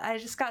amp. I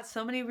just got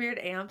so many weird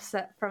amps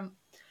that from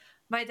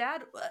my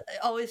dad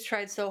always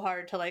tried so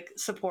hard to like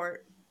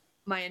support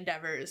my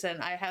endeavors, and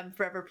I am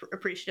forever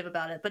appreciative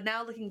about it. But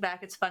now looking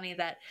back, it's funny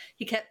that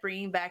he kept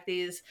bringing back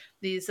these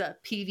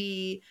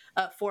PV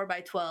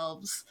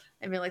 4x12s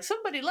and being like,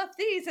 somebody left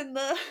these in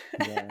the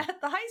Yeah.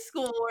 at the high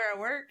school where I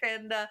work,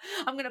 and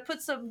I'm gonna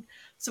put some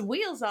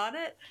wheels on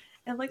it.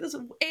 And like, this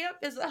amp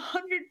is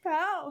 100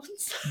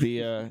 pounds.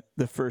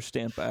 The first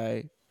amp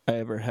I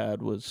ever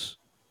had was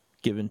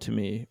given to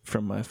me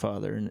from my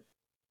father,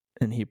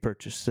 and he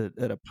purchased it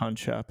at a pawn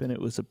shop, and it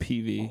was a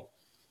PV.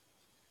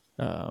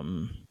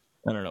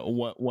 I don't know,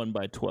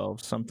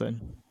 1x12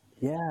 something.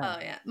 Yeah. Oh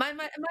yeah, mine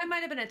might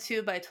have been a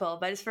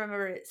 2x12. I just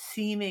remember it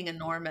seeming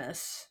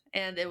enormous,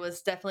 and it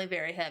was definitely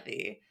very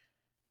heavy.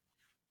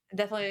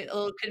 Definitely a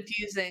little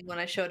confusing when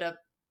I showed up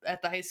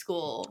at the high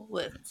school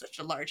with such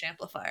a large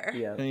amplifier.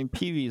 Yeah. I mean,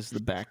 PV is the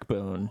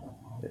backbone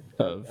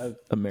of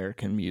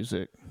American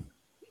music.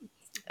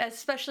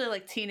 Especially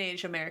like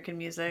teenage American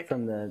music.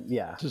 From the,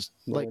 Just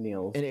like an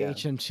millennials. yeah.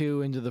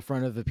 HM2 into the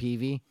front of the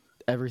PV.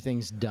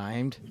 Everything's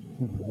dimed.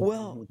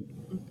 Well,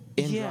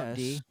 In drop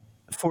D.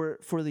 for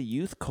the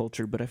youth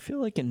culture, but I feel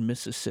like in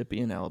Mississippi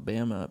and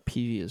Alabama,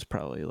 PV is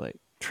probably like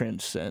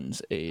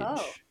transcends age.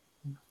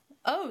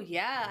 Oh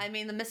yeah, I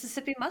mean the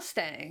Mississippi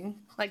Mustang,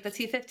 like the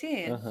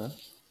T15. Uh-huh.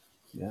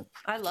 Yeah.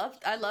 I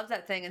loved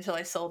that thing until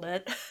I sold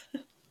it.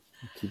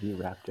 PV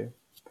Raptor.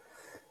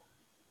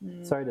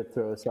 Sorry to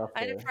throw us off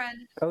I had there. a friend.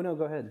 Oh, no,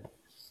 go ahead.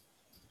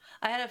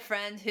 I had a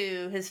friend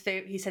who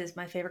he said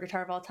my favorite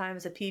guitar of all time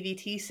is a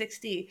PVT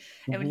 60,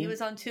 and when he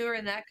was on tour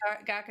and that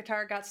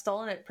guitar got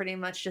stolen, it pretty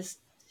much just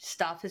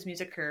stopped his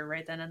music career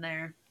right then and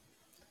there.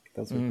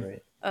 Those were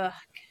great.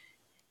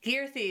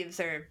 Gear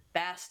thieves are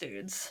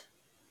bastards.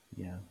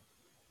 Yeah.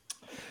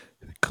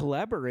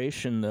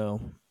 Collaboration, though,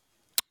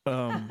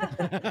 I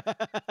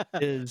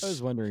was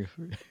is wondering.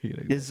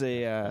 it's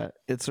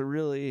a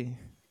really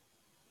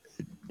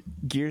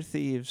Gear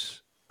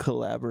Thieves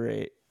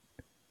collaborate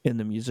in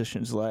the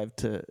musician's life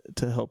to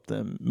help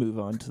them move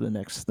on to the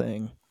next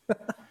thing,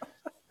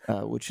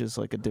 which is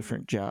like a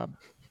different job.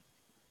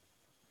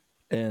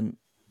 And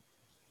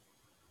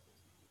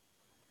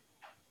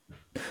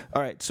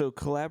all right, so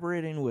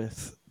collaborating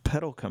with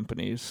pedal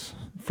companies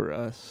for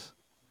us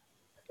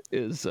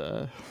is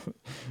a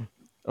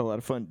lot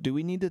of fun. Do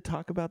we need to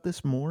talk about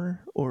this more,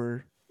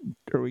 or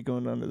are we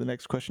going on to the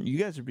next question? You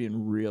guys are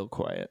being real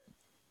quiet.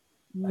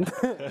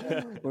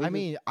 I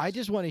mean, I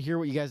just want to hear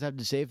what you guys have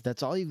to say. If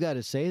that's all you've got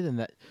to say,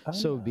 then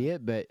so be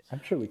it. But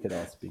I'm sure we could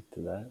all speak to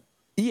that.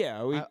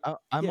 Yeah,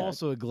 I'm yeah.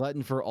 also a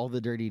glutton for all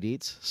the dirty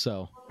deets.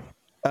 So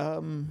I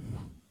don't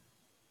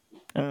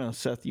know,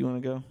 Seth. You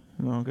want to go?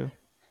 You want to go?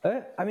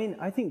 I mean,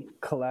 I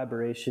think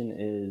collaboration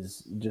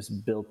is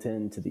just built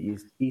into the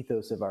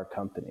ethos of our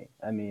company.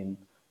 I mean,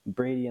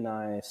 Brady and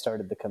I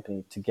started the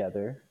company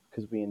together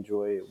because we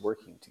enjoy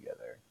working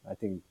together. I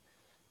think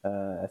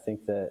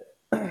that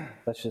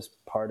that's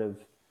just part of,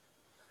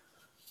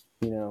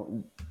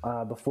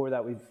 before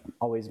that, we've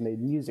always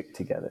made music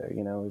together.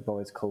 We've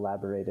always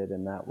collaborated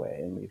in that way,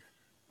 and we've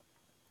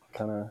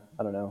kind of,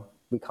 I don't know,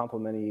 we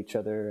complemented each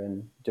other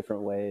in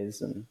different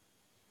ways, and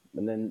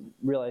then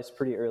realized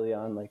pretty early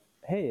on, like,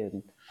 hey,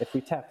 and if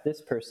we tap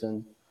this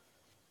person,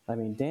 I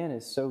mean, Dan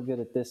is so good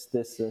at this,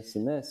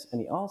 and this,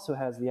 and he also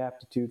has the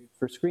aptitude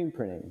for screen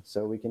printing,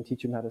 so we can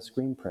teach him how to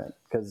screen print,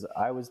 because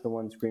I was the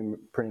one screen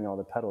printing all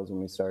the pedals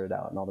when we started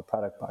out and all the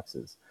product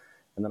boxes,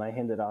 and then I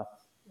handed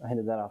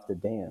that off to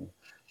Dan,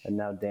 and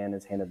now Dan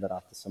has handed that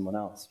off to someone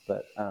else.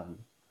 But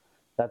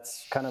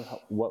that's kind of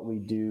what we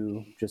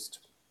do just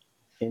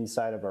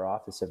inside of our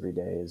office every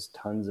day, is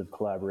tons of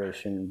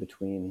collaboration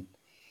between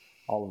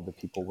all of the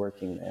people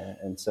working there.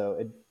 And so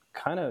it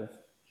kind of,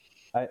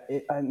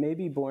 I may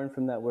be born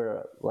from that.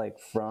 We're like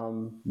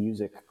from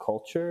music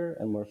culture,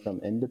 and we're from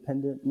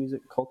independent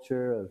music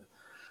culture of,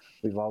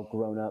 we've all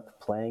grown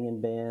up playing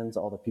in bands.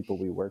 All the people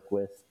we work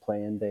with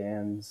play in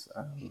bands.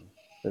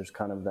 There's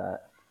kind of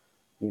that,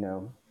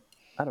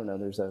 I don't know,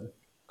 there's a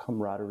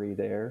camaraderie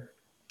there.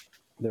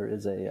 There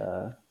is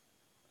a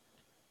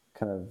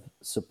kind of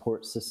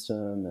support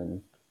system,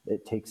 and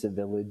it takes a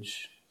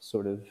village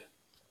sort of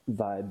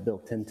vibe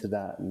built into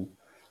that. And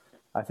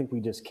I think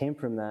we just came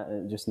from that,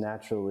 and it just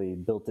naturally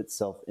built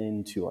itself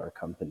into our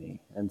company.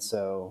 And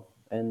so,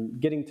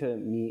 and getting to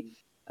meet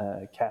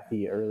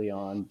Kathy early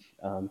on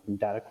from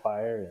Data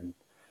Choir, and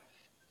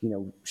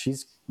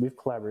we've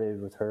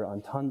collaborated with her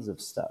on tons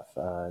of stuff.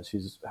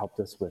 She's helped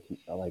us with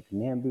like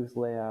NAMM booth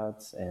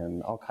layouts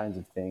and all kinds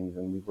of things,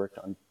 and we've worked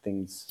on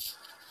things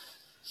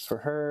for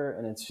her,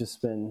 and it's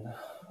just been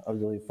a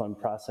really fun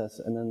process.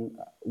 And then,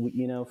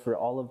 for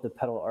all of the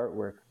pedal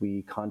artwork,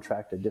 we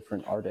contract a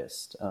different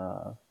artist,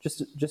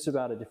 just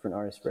about a different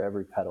artist for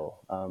every pedal.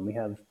 We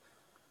have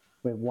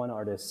one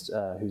artist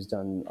who's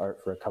done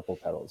art for a couple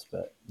pedals,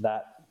 but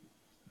that,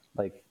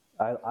 like,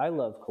 I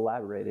love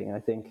collaborating. I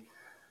think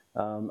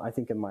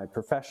in my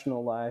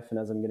professional life, and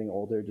as I'm getting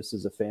older, just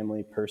as a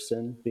family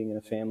person, being in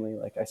a family,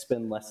 like, I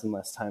spend less and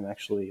less time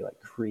actually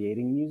like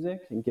creating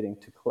music and getting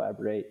to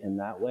collaborate in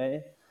that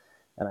way.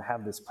 And I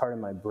have this part of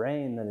my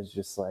brain that is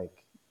just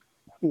like,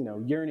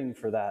 yearning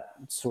for that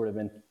sort of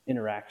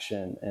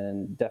interaction,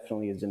 and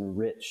definitely is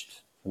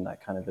enriched from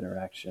that kind of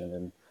interaction.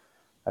 And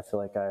I feel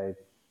like I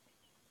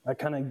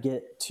kind of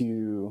get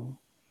to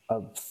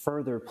a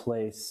further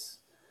place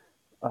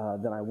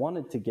than I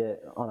wanted to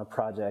get on a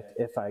project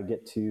if I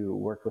get to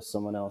work with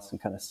someone else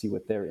and kind of see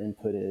what their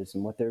input is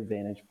and what their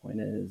vantage point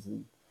is.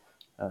 And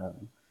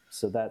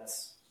so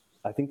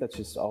I think that's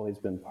just always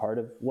been part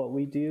of what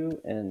we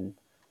do. And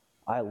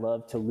I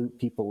love to loop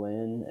people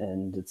in,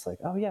 and it's like,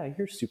 oh yeah,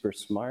 you're super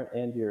smart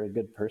and you're a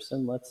good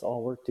person. Let's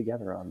all work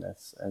together on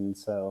this. And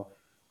so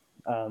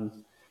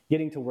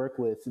getting to work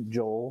with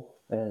Joel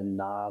and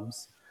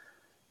Knobs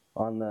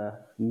on the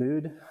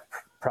Mood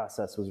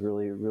process was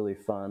really, really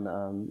fun.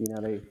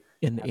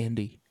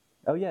 Andy.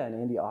 Oh yeah, and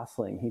Andy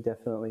Osling, he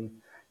definitely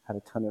had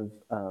a ton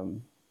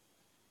of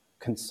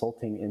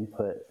consulting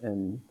input.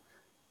 And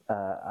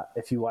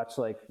if you watch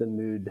like the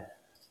Mood,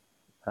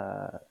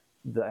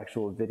 the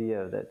actual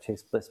video that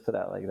Chase Bliss put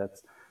out, like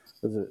that's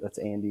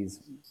Andy's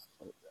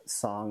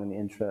song in the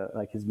intro,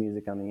 like his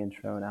music on the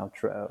intro and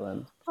outro.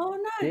 And oh,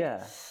 nice.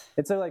 Yeah,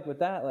 and so like with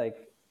that,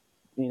 like,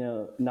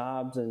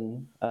 Knobs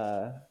and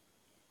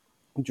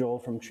Joel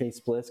from Chase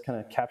Bliss kind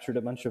of captured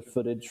a bunch of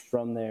footage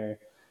from their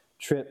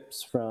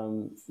trips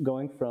from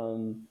going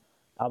from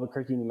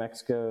Albuquerque, New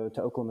Mexico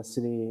to Oklahoma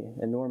City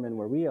and Norman,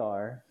 where we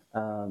are.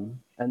 And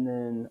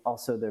then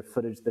also their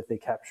footage that they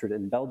captured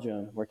in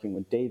Belgium, working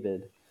with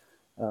David,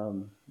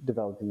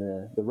 developing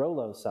the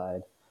Rolo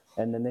side.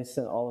 And then they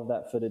sent all of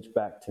that footage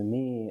back to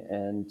me,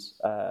 and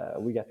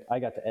I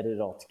got to edit it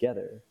all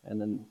together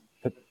and then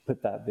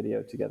put that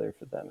video together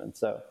for them. And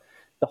so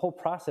the whole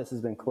process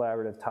has been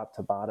collaborative top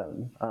to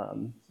bottom.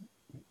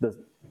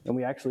 And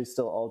we actually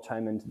still all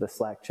chime into the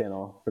Slack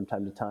channel from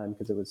time to time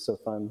because it was so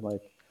fun.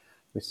 Like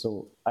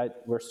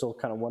we're still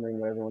kind of wondering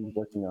what everyone's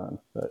working on,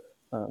 but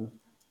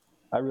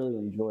I really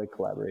enjoy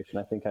collaboration.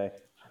 I think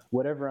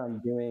whatever I'm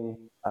doing,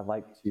 I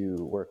like to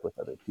work with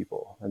other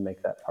people and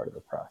make that part of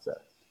the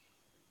process.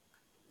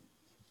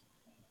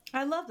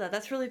 I love that.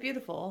 That's really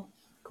beautiful.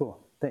 Cool.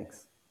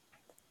 Thanks.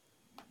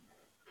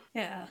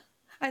 Yeah.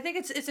 I think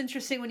it's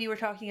interesting when you were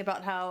talking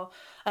about how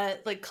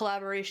like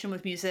collaboration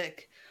with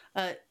music,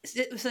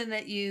 it was something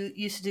that you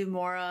used to do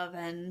more of,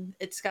 and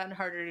it's gotten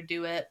harder to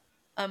do it.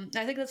 I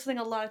think that's something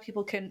a lot of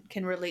people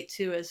can relate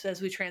to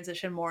as we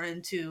transition more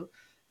into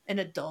an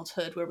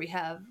adulthood where we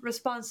have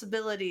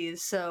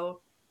responsibilities.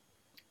 So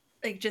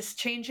like just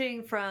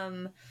changing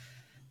from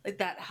like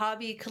that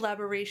hobby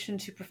collaboration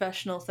to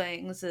professional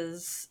things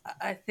is,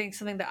 I think,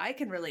 something that I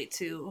can relate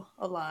to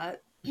a lot.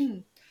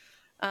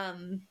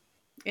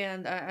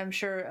 And I'm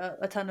sure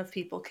a ton of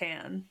people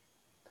can.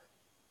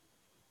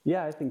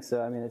 Yeah, I think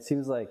so. I mean, it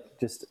seems like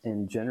just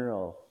in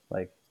general,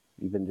 like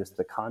even just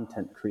the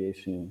content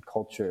creation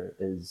culture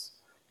is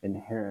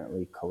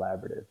inherently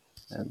collaborative.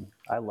 And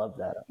I love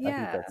that. I think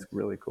Yeah. that's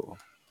really cool.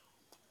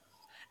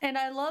 And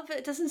I love it.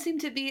 It doesn't seem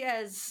to be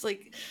as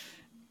like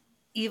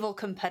evil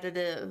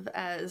competitive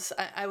as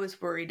I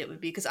was worried it would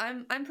be, because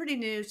I'm pretty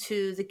new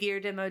to the gear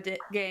demo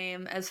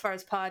game as far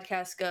as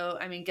podcasts go.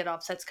 I mean, Get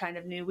Offset's kind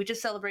of new. We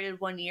just celebrated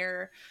 1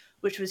 year,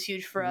 which was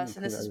huge for us,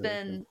 and this has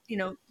been, you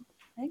know,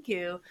 thank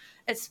you.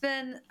 It's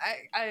been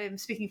I'm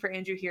speaking for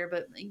Andrew here,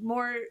 but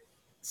more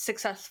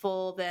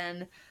successful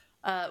than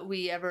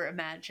we ever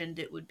imagined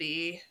it would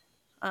be,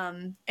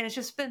 and it's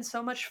just been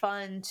so much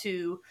fun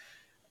to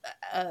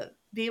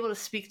be able to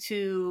speak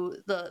to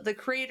the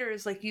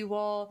creators like you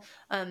all,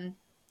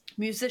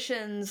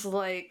 musicians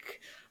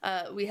like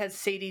we had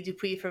Sadie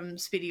Dupuis from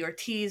Speedy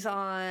Ortiz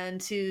on,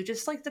 to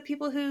just like the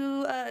people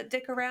who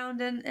dick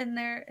around in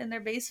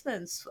their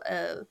basements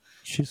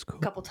She's cool.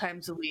 a couple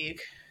times a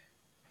week.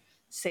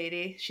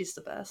 Sadie, she's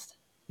the best.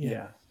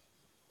 Yeah.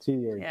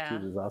 Speedy Ortiz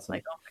Yeah. is awesome.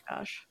 Like, oh my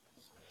gosh.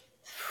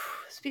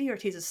 Speedy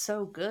Ortiz is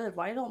so good.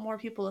 Why don't more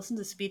people listen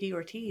to Speedy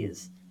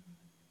Ortiz?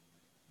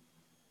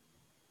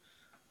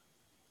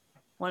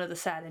 One of the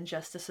sad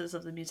injustices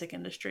of the music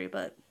industry,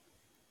 but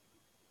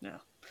no.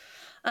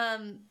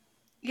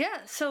 Yeah.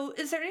 So,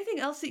 is there anything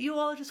else that you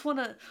all just want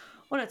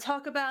to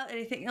talk about?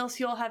 Anything else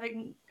you all have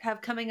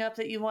coming up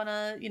that you want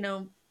to, you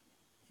know,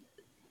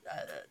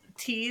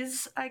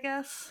 tease? I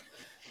guess.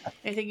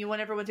 Anything you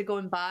want everyone to go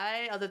and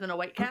buy other than a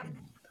white cap?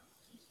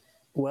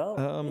 Well,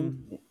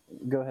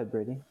 go ahead,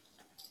 Brady.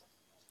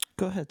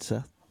 Go ahead,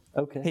 Seth.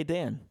 Okay. Hey,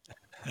 Dan,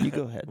 you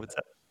go ahead. What's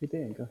up? Hey,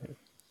 Dan, go ahead.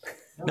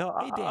 No,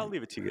 Hey, Dan. I'll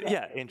leave it to you.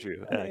 Yeah,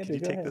 Andrew, Andrew, can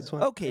you go take ahead. this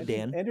one? Okay,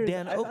 Dan. Andrew,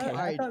 Dan, okay.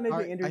 I thought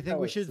maybe Andrew I think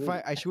we should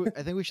fell asleep.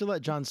 I think we should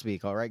let John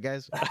speak. All right,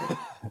 guys.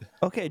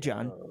 Okay,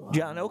 John.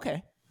 John,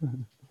 okay.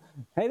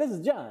 Hey, this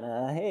is John.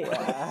 Hey,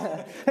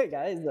 hey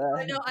guys.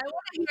 I know. I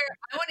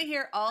want to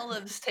hear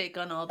Olive's take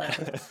on all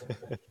that.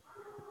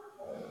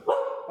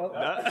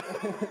 That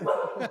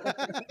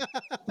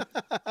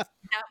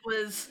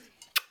was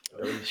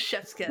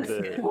chef's kiss.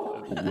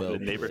 The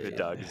neighborhood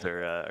dogs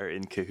are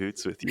in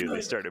cahoots with you.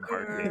 They started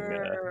barking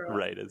girl.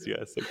 right as you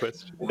asked the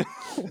question.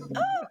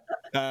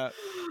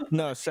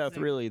 No, Seth,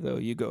 really, though,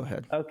 you go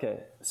ahead.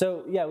 Okay,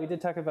 so yeah, we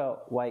did talk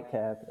about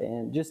Whitecap,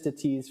 and just a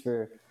tease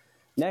for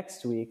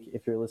next week,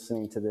 if you're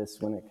listening to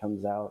this when it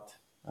comes out,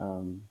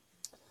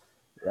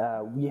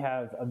 we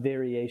have a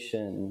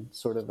variation,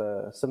 sort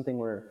of something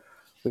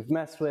we've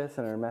messed with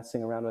and are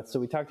messing around with. So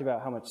we talked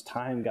about how much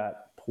time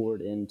got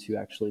poured into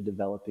actually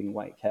developing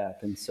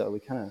Whitecap, and so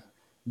we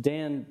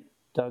Dan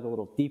dug a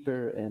little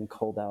deeper and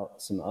culled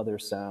out some other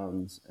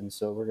sounds, and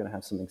so we're going to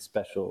have something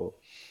special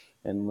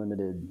and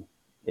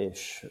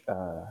limited-ish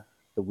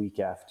the week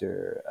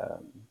after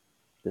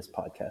this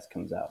podcast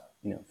comes out,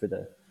 you know, for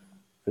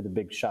the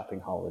big shopping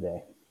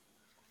holiday.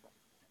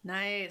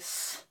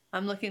 Nice.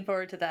 I'm looking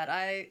forward to that.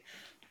 I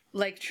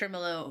like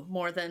tremolo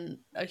more than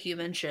a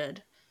human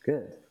should,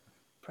 Good.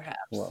 perhaps.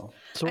 Well,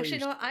 So Actually,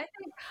 no. I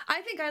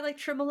think I like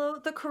tremolo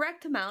the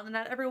correct amount, and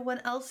not everyone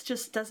else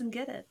just doesn't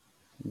get it.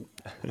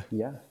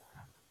 yeah.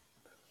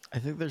 I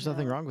think there's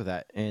nothing wrong with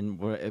that. And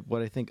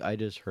what I think I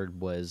just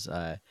heard was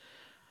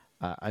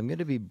I'm going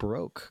to be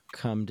broke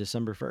come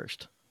December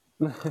 1st.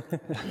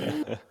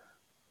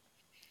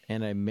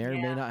 And I may or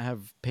may not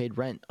have paid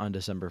rent on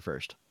December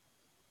 1st.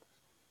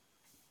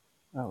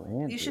 Oh,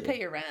 Andrew. You should pay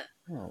your rent.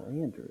 Oh,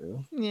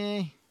 Andrew.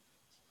 Yeah.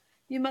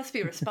 You must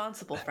be a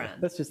responsible friend.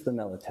 That's just the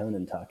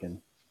melatonin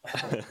talking.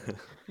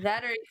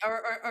 That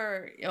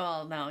or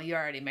well, no, you're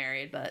already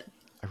married, but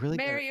I really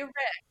marry a Rick.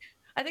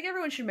 I think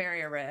everyone should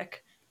marry a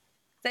Rick.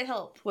 They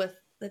help with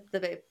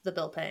the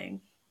bill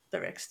paying.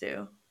 The Ricks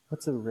do.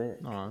 What's a Rick?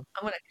 Aw. I'm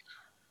gonna.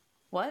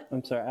 What?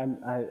 I'm sorry.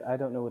 I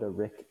don't know what a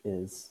Rick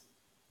is.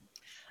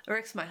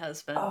 Rick's my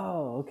husband.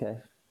 Oh, okay.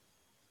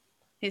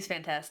 He's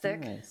fantastic.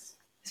 Nice.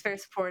 He's very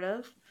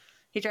supportive.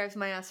 He drives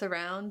my ass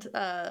around.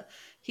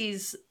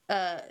 He's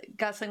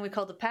got something we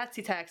call the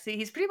Patsy Taxi.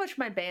 He's pretty much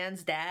my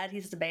band's dad.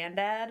 He's the band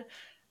dad.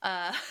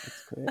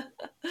 That's great.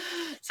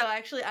 So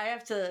actually, I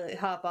have to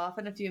hop off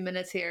in a few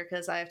minutes here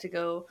because I have to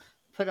go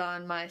put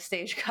on my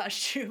stage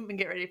costume and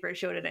get ready for a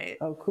show tonight.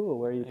 Oh, cool.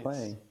 Where are you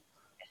playing?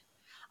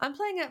 I'm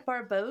playing at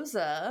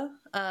Barboza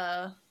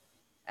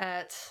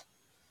at,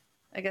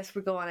 I guess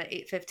we go on at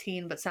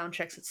 8:15, but sound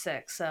check's at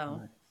 6.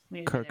 So we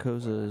need to be there before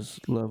Carcosa is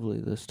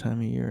lovely this time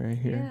of year, I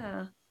hear.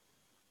 Yeah.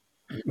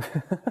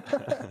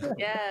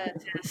 Yeah,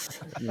 it is.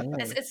 Yeah.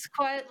 It's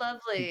quite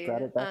lovely. You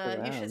brought it back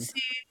You around. should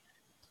see.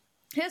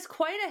 He has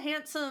quite a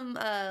handsome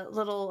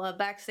little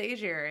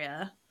backstage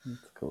area.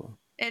 That's cool.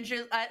 Andrew,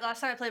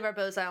 last time I played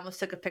Barboza, I almost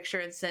took a picture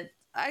and sent.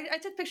 I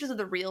took pictures of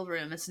the real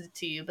room and sent it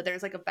to you, but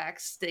there's like a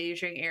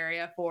backstaging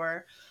area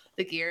for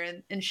the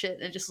gear and shit,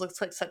 and it just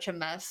looks like such a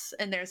mess.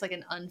 And there's like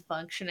an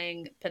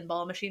unfunctioning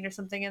pinball machine or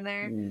something in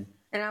there. Mm.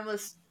 And I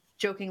almost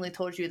jokingly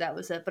told you that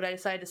was it, but I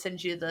decided to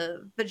send you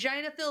the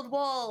vagina-filled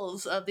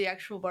walls of the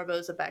actual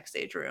Barboza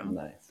backstage room.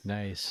 Nice.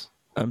 Nice.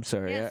 I'm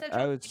sorry. Yeah, I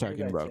Central- was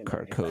talking about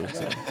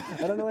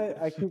Carcosa. I don't know why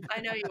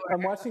I know you were.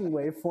 I'm watching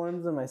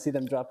waveforms and I see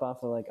them drop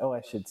off. I'm like, oh,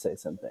 I should say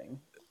something.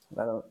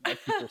 I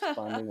keep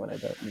responding when I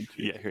don't need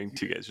to. Yeah, hearing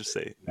two guys just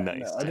say nice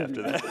No, I after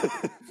didn't.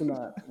 that. It's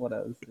not what I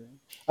was doing.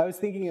 I was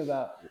thinking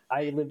about,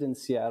 I lived in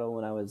Seattle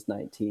when I was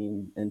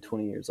 19 and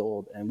 20 years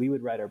old, and we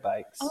would ride our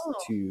bikes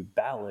to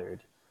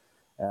Ballard.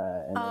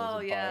 And there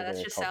was a yeah, bar that's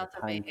there just called south the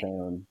of me. Time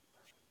Cone.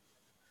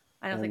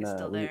 I don't think it's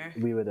still there.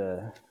 We would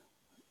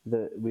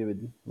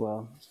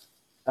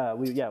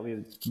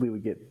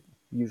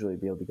usually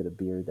be able to get a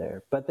beer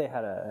there, but they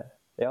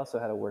also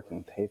had a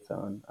working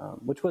payphone,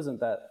 which wasn't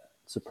that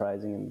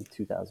surprising in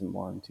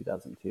 2001,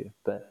 2002,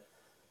 but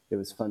it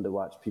was fun to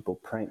watch people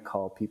prank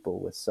call people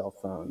with cell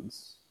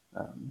phones,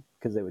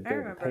 because they would go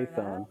to the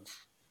payphone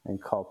and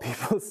call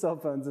people's cell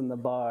phones in the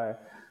bar,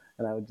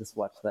 and I would just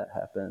watch that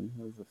happen.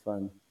 It was a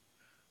fun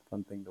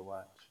thing to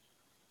watch.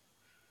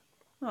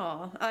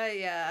 Oh,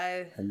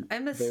 I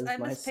miss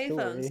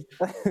payphones.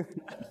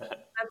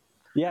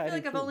 Yeah, I feel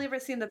like I've only ever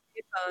seen the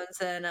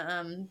payphones,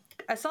 and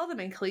I saw them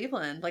in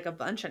Cleveland, like a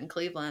bunch in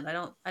Cleveland. I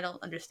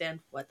don't understand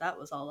what that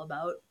was all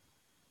about.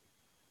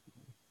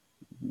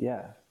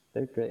 Yeah,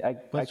 they're great. I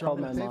called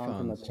my mom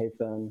from a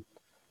payphone.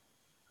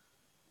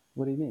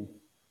 What do you mean?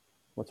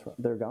 What's wrong?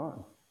 They're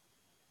gone.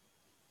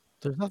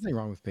 There's nothing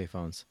wrong with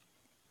payphones.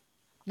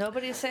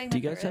 Nobody's saying. Do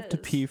you guys have to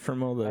pee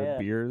from all the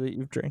beer that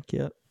you've drank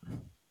yet?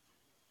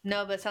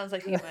 No, but it sounds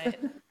like you might.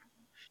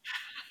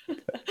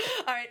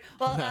 All right.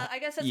 Well, I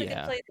guess that's a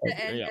good place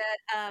to end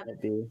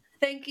it.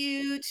 Thank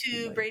you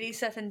to Brady,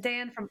 Seth, and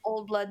Dan from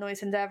Old Blood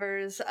Noise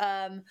Endeavors.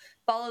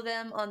 Follow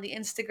them on the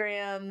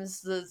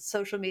Instagrams, the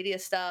social media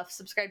stuff.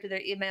 Subscribe to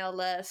their email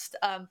list.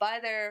 Buy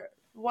their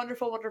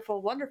wonderful,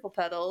 wonderful, wonderful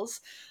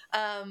pedals.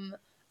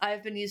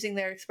 I've been using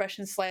their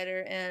expression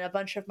slider in a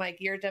bunch of my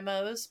gear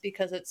demos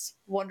because it's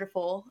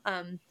wonderful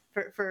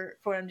for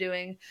what I'm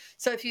doing.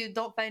 So if you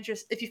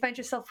find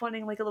yourself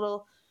wanting like a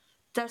little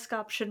desk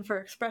option for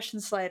expression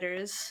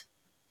sliders,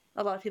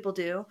 a lot of people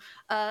do,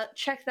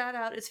 check that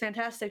out. It's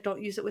fantastic.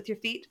 Don't use it with your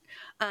feet.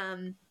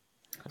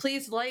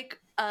 Please like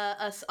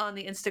us on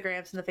the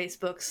Instagrams and the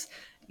Facebooks,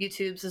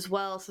 YouTubes as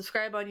well.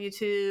 Subscribe on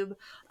YouTube.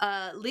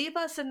 Leave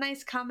us a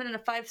nice comment and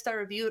a 5-star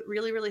review. It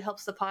really, really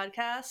helps the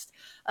podcast.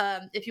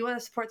 If you want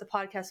to support the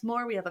podcast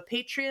more, we have a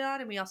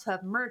Patreon, and we also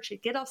have merch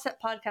at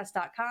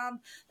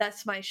getoffsetpodcast.com.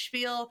 That's my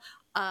spiel.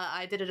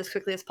 I did it as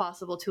quickly as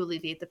possible to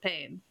alleviate the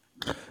pain.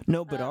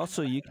 No, but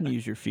also you can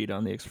use your feet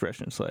on the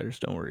expression sliders.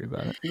 Don't worry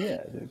about it.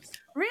 Yeah.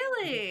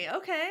 Really?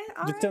 Okay.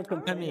 Don't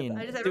complain.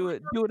 I mean,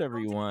 do whatever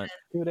you want.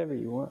 Do whatever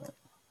you want.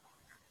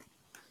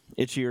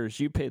 It's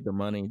yours. You paid the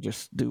money.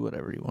 Just do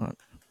whatever you want.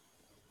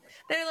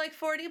 They're like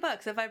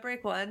 $40. If I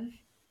break one,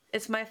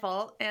 it's my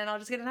fault, and I'll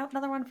just get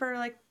another one for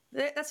like,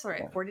 that's all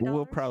right, $40.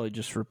 We'll probably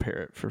just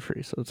repair it for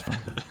free, so it's fine.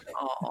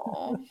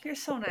 Oh, you're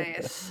so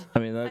nice. I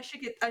mean, I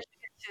should get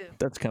two.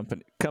 That's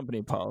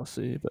company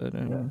policy, but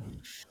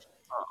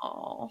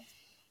Oh,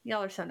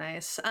 y'all are so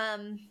nice.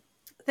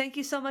 Thank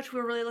you so much.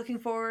 We're really looking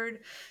forward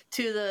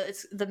to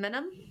the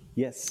Minim.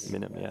 Yes.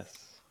 Minim,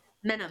 yes.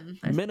 Minim.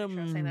 Minim.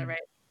 I'm saying that right.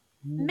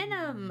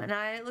 Minim, and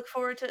I look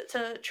forward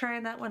to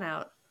trying that one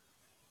out.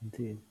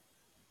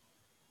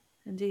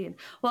 Indeed.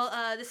 Well,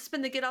 this has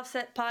been the Get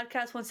Offset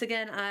podcast. Once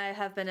again, I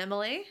have been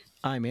Emily.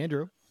 I'm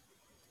Andrew.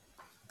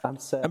 I'm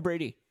Seth. I'm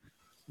Brady.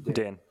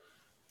 Dan.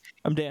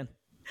 I'm Dan.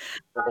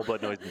 Old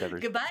Blood Noise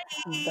Endeavors. Goodbye.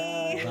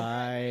 Bye.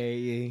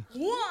 Bye.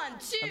 1,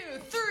 2,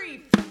 3,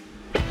 4.